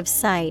range of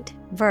sight.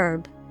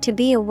 Verb, to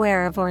be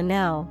aware of or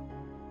know.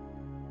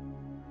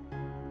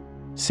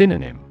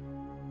 Synonym: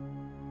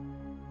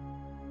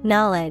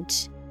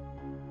 Knowledge,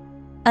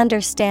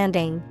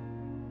 understanding,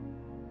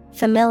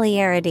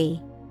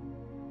 familiarity.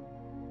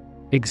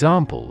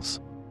 Examples: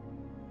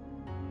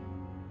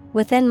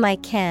 Within my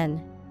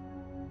ken.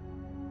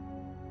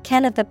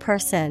 Ken of the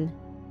person.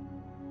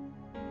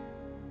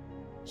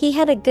 He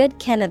had a good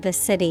ken of the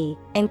city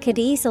and could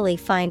easily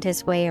find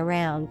his way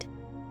around.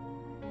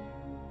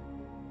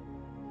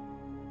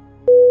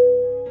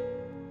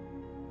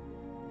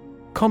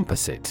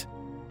 Composite.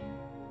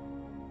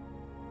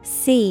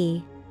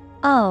 C-O-M-P-O-S-I-T-E.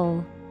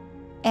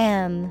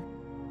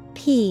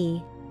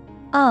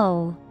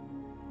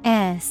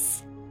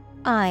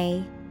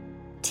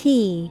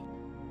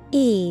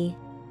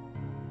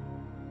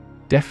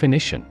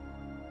 Definition: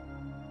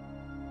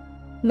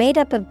 Made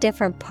up of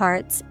different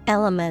parts,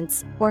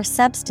 elements, or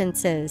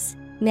substances.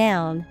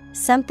 Noun,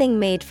 something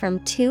made from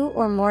two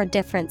or more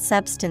different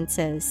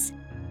substances.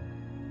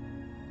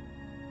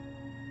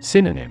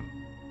 Synonym: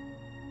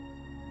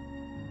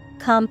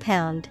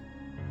 Compound,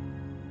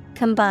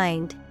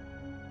 combined,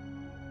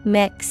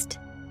 mixed.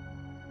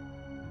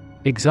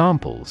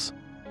 Examples: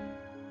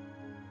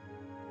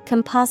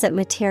 composite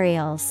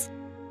materials,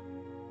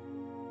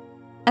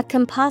 a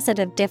composite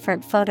of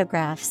different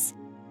photographs.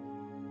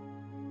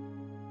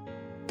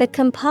 The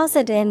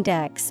composite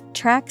index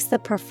tracks the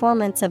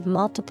performance of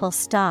multiple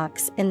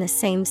stocks in the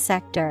same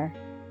sector.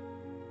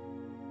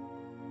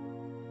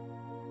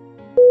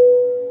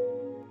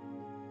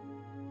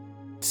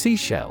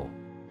 Seashell.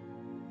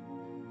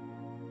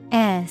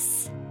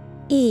 S-E-A-S-H-E-L-L.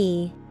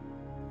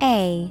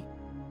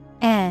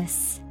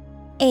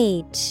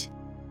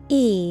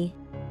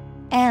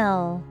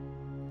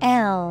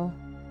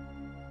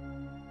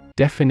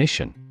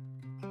 Definition: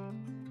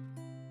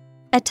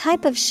 a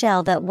type of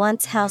shell that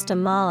once housed a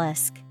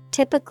mollusk,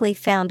 typically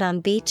found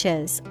on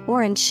beaches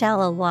or in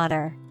shallow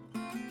water.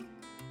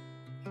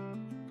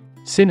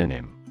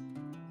 Synonym: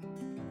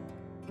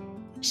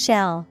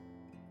 Shell,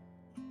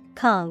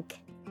 conch,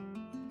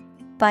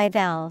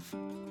 bivalve.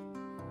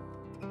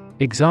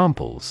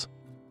 Examples: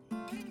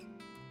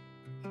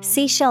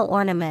 seashell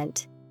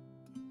ornament,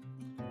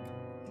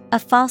 a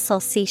fossil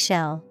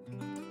seashell.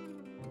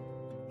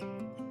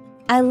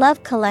 I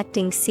love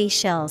collecting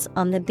seashells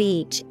on the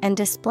beach and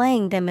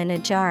displaying them in a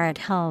jar at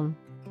home.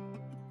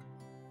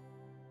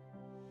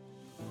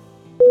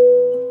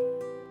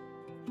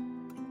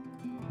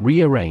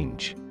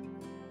 Rearrange.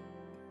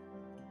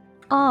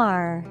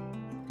 R-E-A-R-A-N-G-E.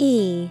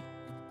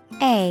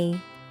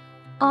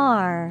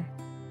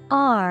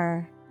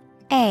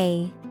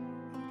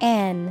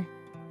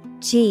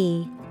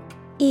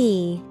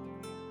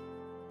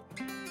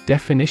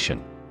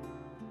 Definition: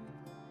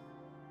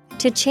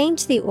 to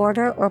change the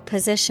order or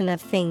position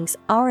of things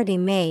already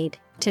made,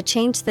 to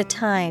change the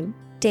time,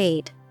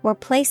 date, or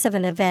place of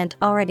an event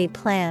already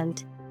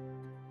planned.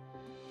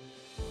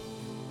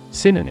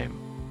 Synonym: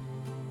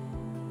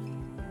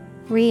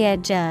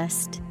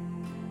 readjust,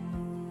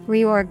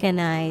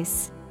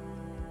 reorganize,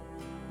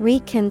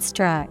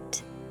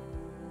 reconstruct.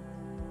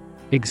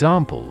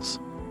 Examples: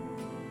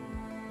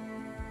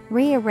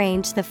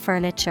 rearrange the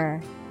furniture,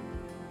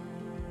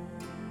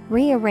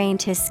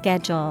 rearrange his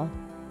schedule.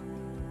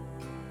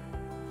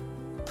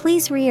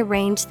 Please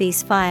rearrange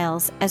these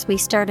files as we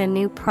start a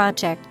new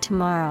project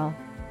tomorrow.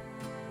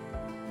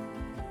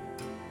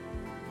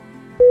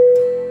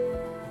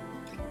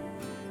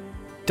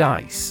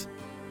 Dice.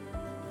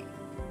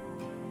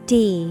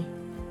 D-I-C-E.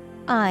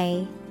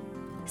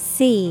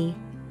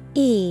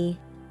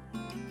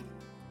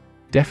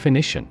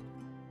 Definition: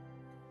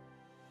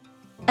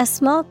 a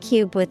small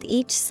cube with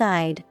each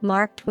side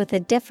marked with a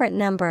different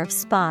number of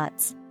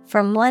spots,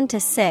 from 1 to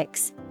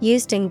 6,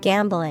 used in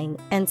gambling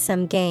and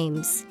some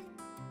games.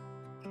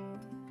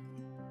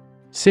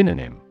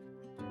 Synonym: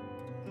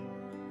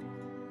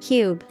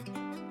 cube,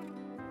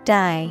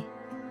 die.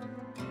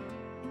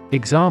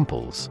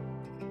 Examples: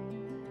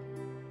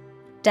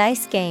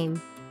 dice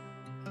game,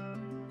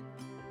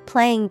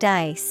 playing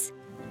dice.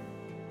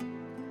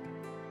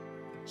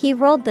 He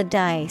rolled the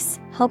dice,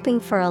 hoping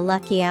for a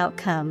lucky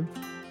outcome.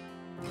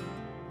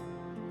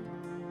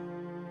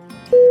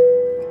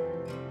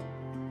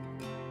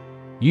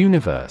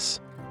 Universe.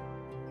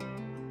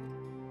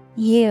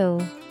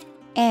 U-N-I-V-E-R-S-E.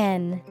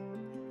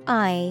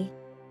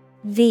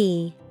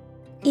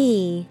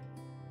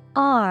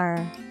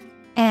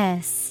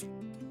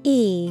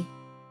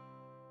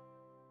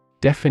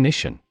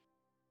 Definition: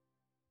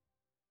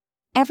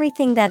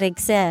 everything that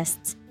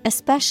exists,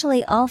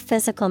 especially all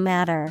physical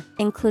matter,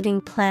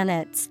 including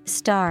planets,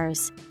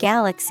 stars,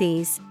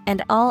 galaxies,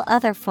 and all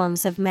other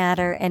forms of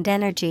matter and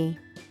energy.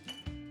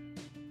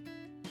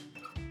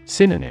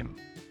 Synonym: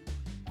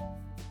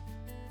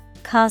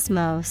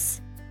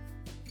 cosmos,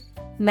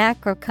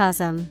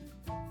 macrocosm.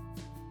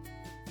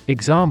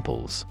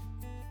 Examples: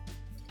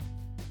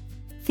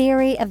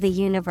 theory of the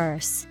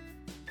universe,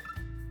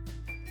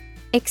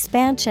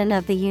 expansion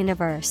of the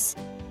universe.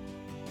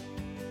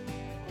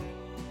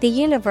 The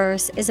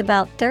universe is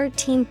about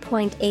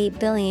 13.8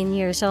 billion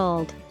years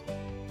old.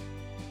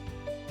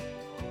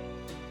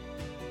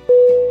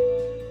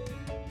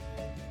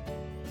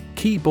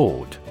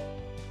 Keyboard.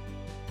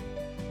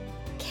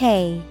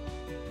 K-E-Y-B-O-A-R-D.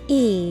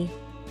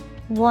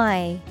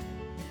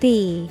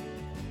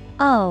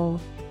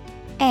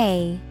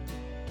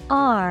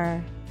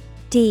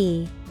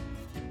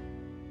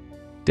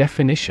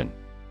 Definition: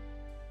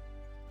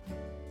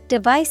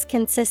 device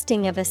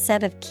consisting of a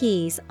set of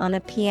keys on a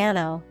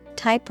piano,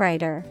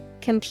 typewriter,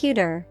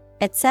 computer,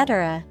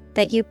 etc.,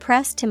 that you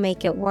press to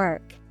make it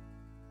work.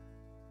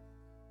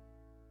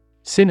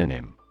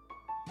 Synonym: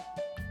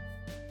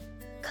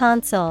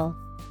 console,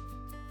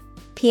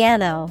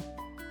 piano.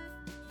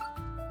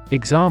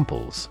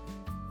 Examples: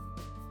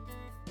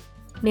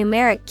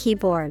 numeric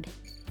keyboard,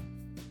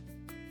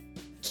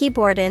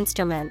 keyboard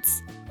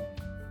instruments.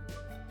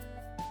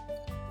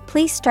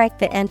 Please strike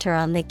the enter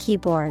on the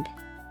keyboard.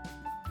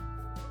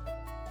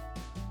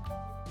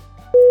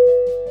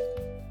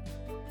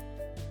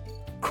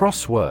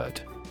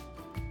 Crossword.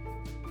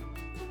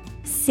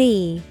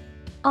 C-R-O-S-S-W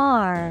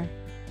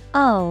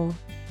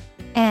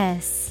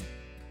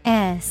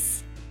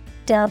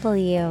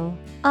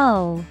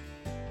O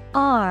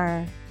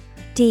R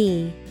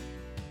D.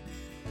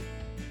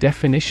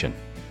 Definition: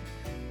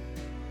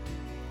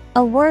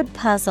 A word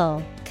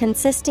puzzle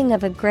consisting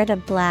of a grid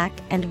of black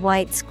and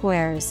white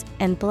squares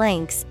and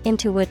blanks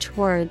into which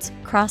words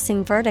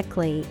crossing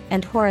vertically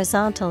and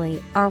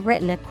horizontally are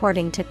written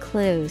according to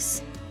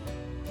clues.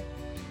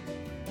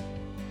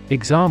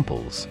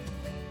 Examples: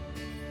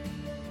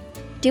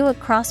 Do a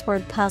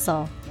crossword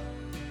puzzle.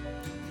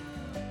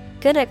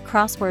 Good at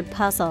crossword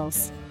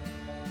puzzles.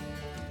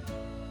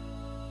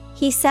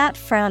 He sat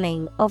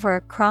frowning over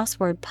a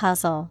crossword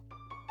puzzle.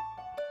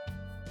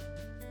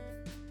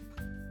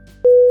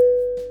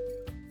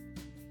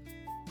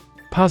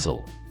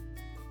 Puzzle.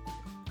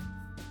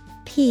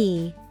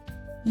 P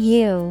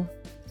U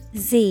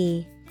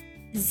Z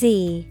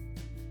Z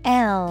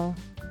L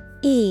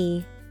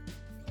E.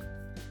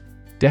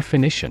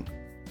 Definition: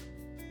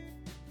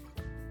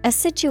 A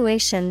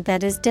situation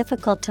that is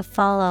difficult to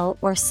follow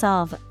or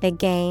solve, a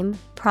game,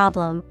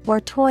 problem, or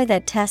toy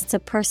that tests a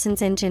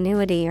person's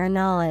ingenuity or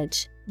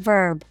knowledge.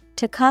 Verb,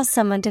 to cause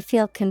someone to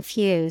feel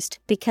confused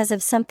because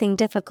of something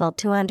difficult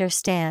to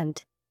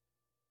understand.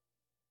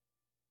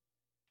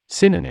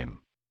 Synonym: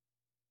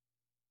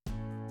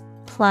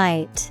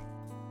 Plight,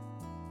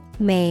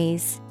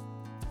 maze.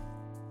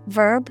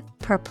 Verb,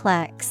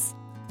 perplex.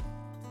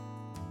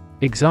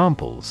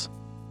 Examples: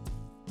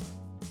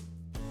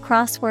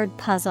 Crossword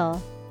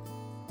puzzle.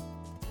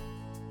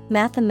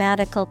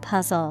 Mathematical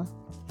puzzle.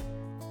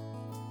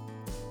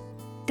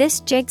 This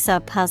jigsaw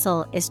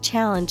puzzle is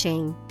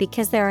challenging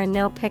because there are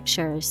no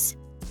pictures.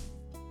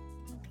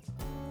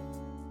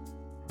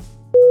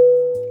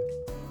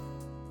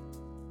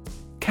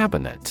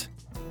 Cabinet.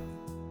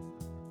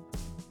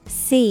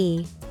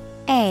 C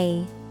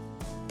A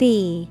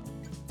B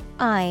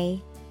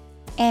I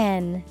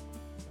N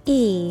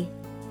E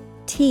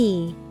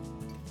T.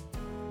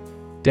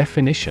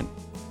 Definition: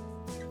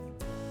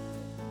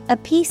 A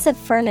piece of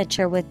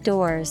furniture with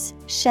doors,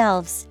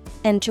 shelves,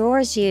 and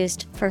drawers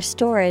used for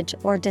storage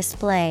or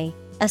display.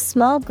 A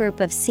small group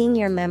of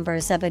senior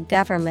members of a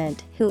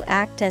government who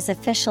act as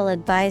official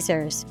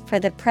advisors for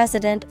the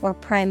president or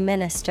prime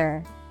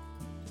minister.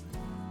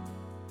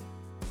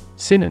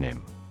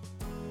 Synonym: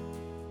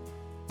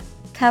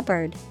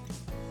 Cupboard,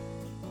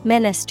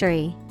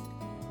 ministry,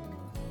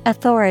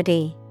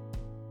 authority.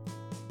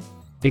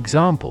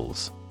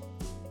 Examples: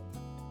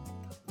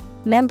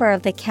 Member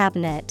of the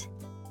cabinet.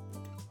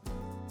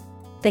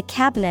 The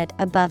cabinet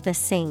above the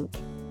sink.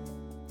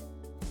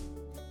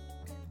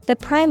 The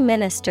Prime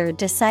Minister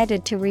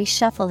decided to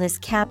reshuffle his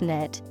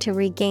cabinet to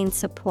regain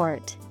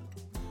support.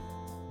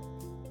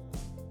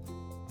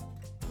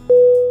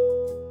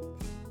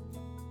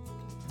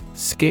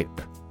 Skip.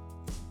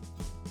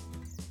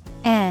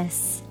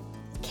 S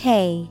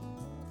K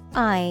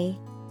I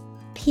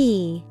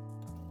P.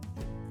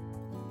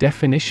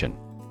 Definition: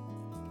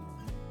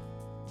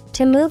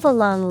 To move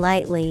along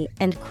lightly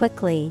and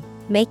quickly,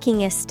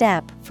 making a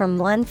step from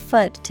one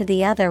foot to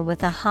the other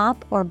with a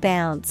hop or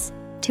bounce.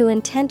 To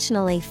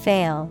intentionally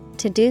fail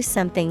to do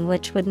something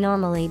which would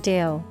normally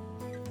do.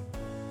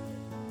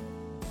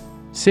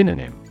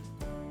 Synonym: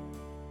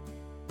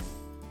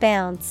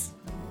 Bounce,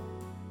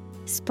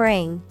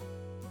 spring,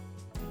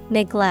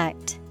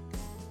 neglect.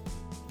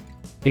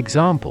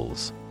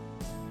 Examples: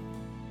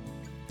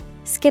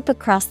 Skip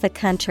across the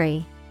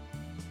country.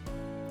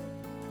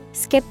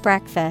 Skip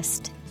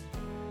breakfast.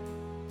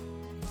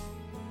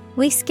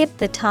 We skipped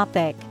the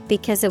topic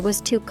because it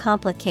was too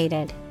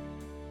complicated.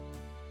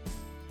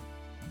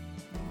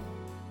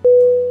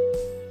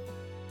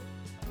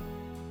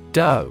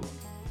 Dough.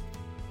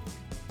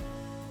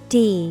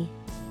 D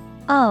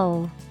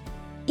O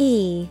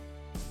E.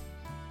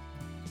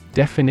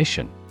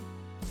 Definition: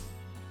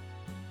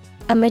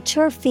 A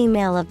mature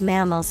female of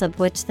mammals of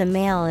which the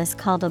male is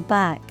called a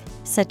buck,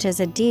 such as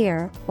a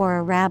deer or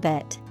a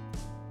rabbit.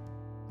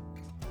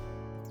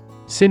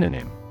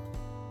 Synonym: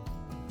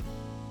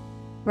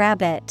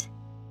 Rabbit,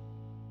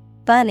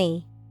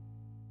 bunny,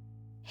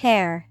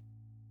 hare.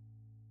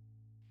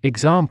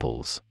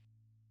 Examples: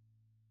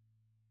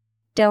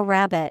 Doe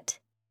rabbit.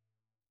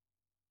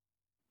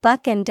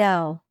 Buck and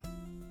doe.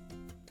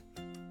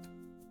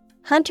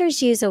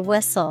 Hunters use a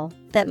whistle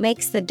that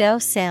makes the doe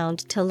sound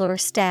to lure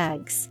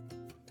stags.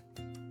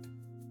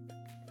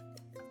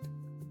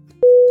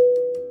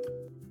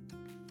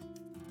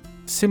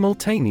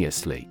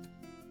 Simultaneously.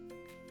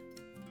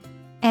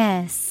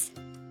 S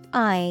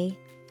I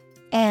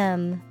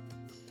M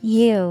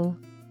U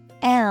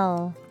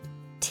L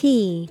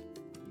T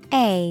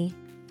A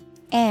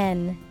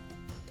N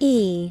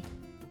E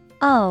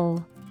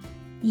O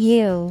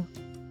U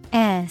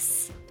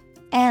S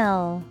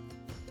L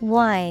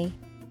Y.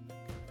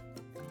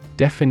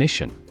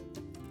 Definition: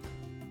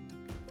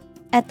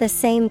 At the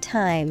same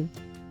time.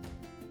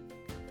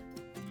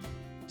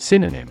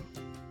 Synonym: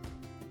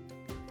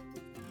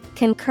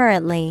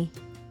 Concurrently,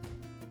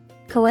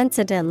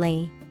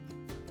 coincidentally,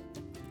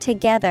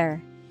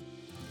 together.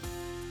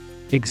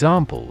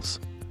 Examples: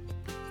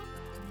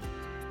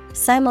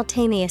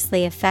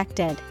 Simultaneously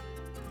affected.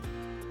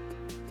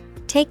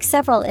 Take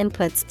several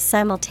inputs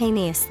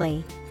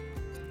simultaneously.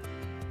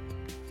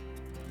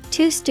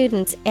 Two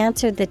students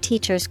answered the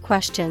teacher's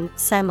question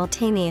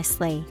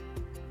simultaneously.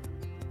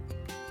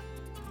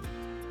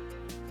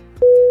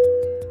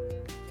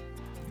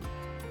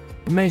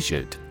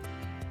 Measured.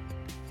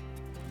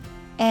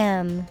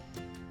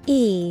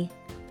 MEASURED.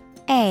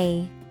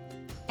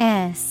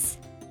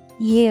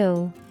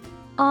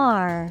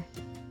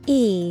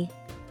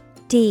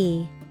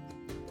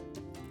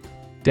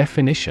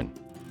 Definition.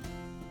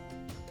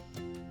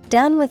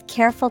 Done with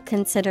careful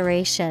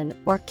consideration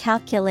or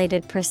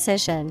calculated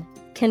precision,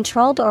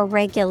 controlled or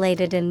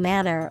regulated in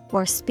manner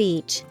or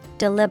speech,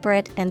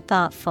 deliberate and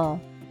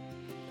thoughtful.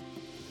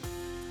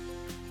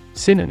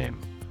 Synonym.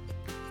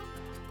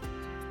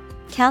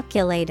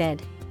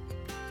 Calculated,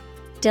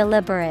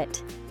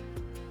 deliberate,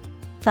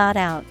 thought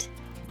out.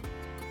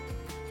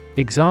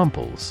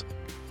 Examples.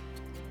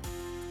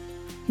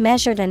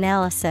 Measured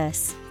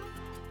analysis.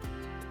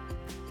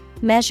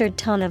 Measured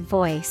tone of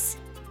voice.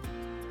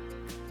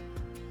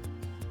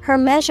 Her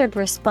measured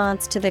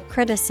response to the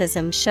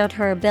criticism showed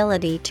her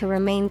ability to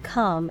remain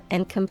calm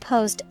and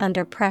composed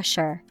under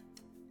pressure.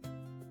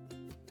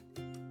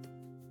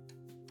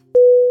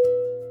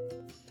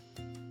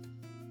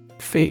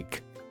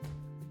 Fig.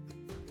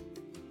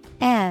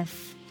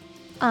 F-I-G.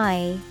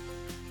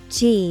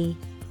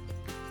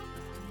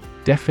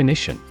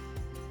 Definition.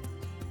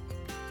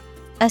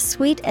 A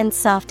sweet and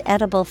soft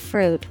edible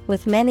fruit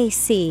with many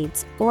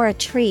seeds or a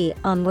tree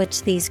on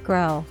which these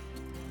grow.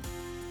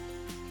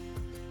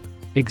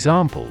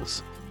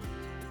 Examples.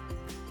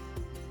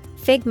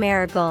 Fig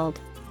marigold.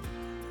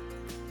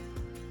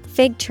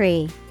 Fig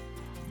tree.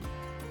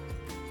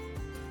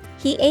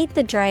 He ate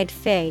the dried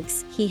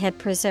figs he had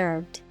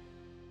preserved.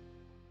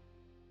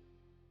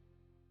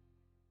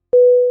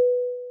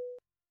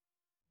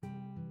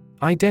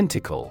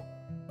 Identical.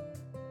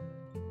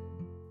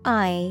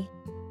 I-D-E-N-T-I-C-A-L.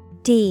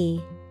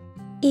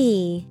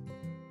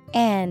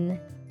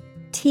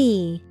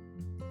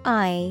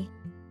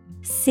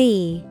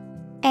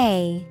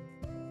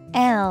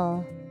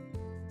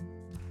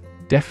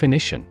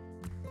 Definition.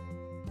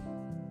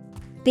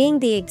 Being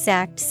the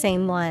exact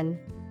same one.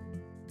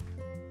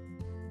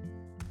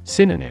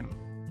 Synonym.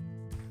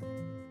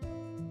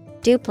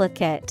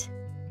 Duplicate,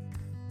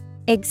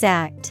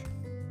 exact,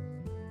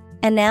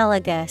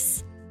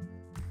 analogous.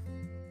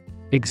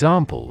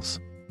 Examples.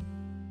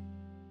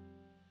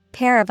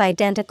 Pair of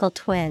identical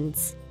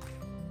twins.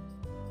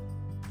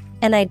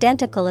 An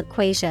identical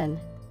equation.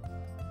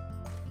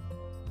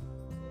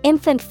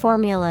 Infant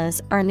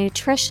formulas are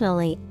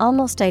nutritionally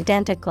almost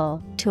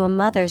identical to a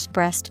mother's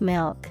breast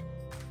milk.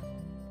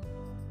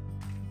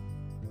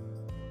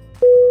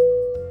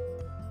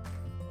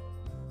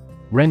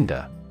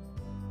 Render.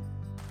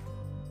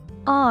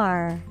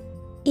 R-E-N-D-E-R.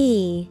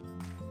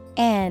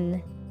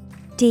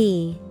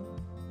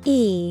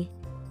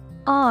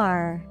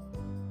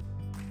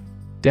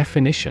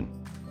 Definition.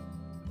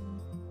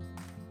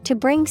 To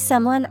bring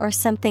someone or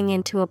something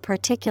into a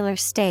particular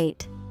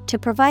state, to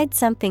provide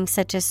something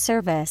such as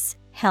service,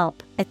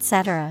 help,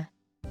 etc.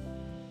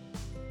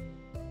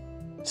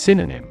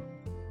 Synonym.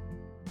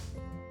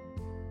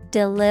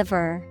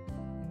 Deliver,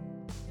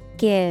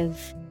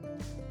 give,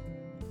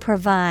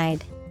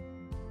 provide.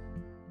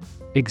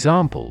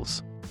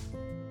 Examples.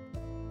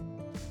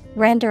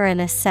 Render an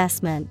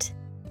assessment.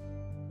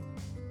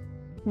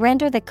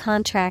 Render the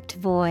contract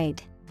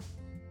void.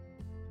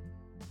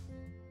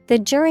 The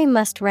jury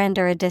must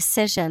render a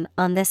decision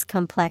on this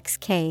complex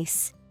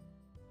case.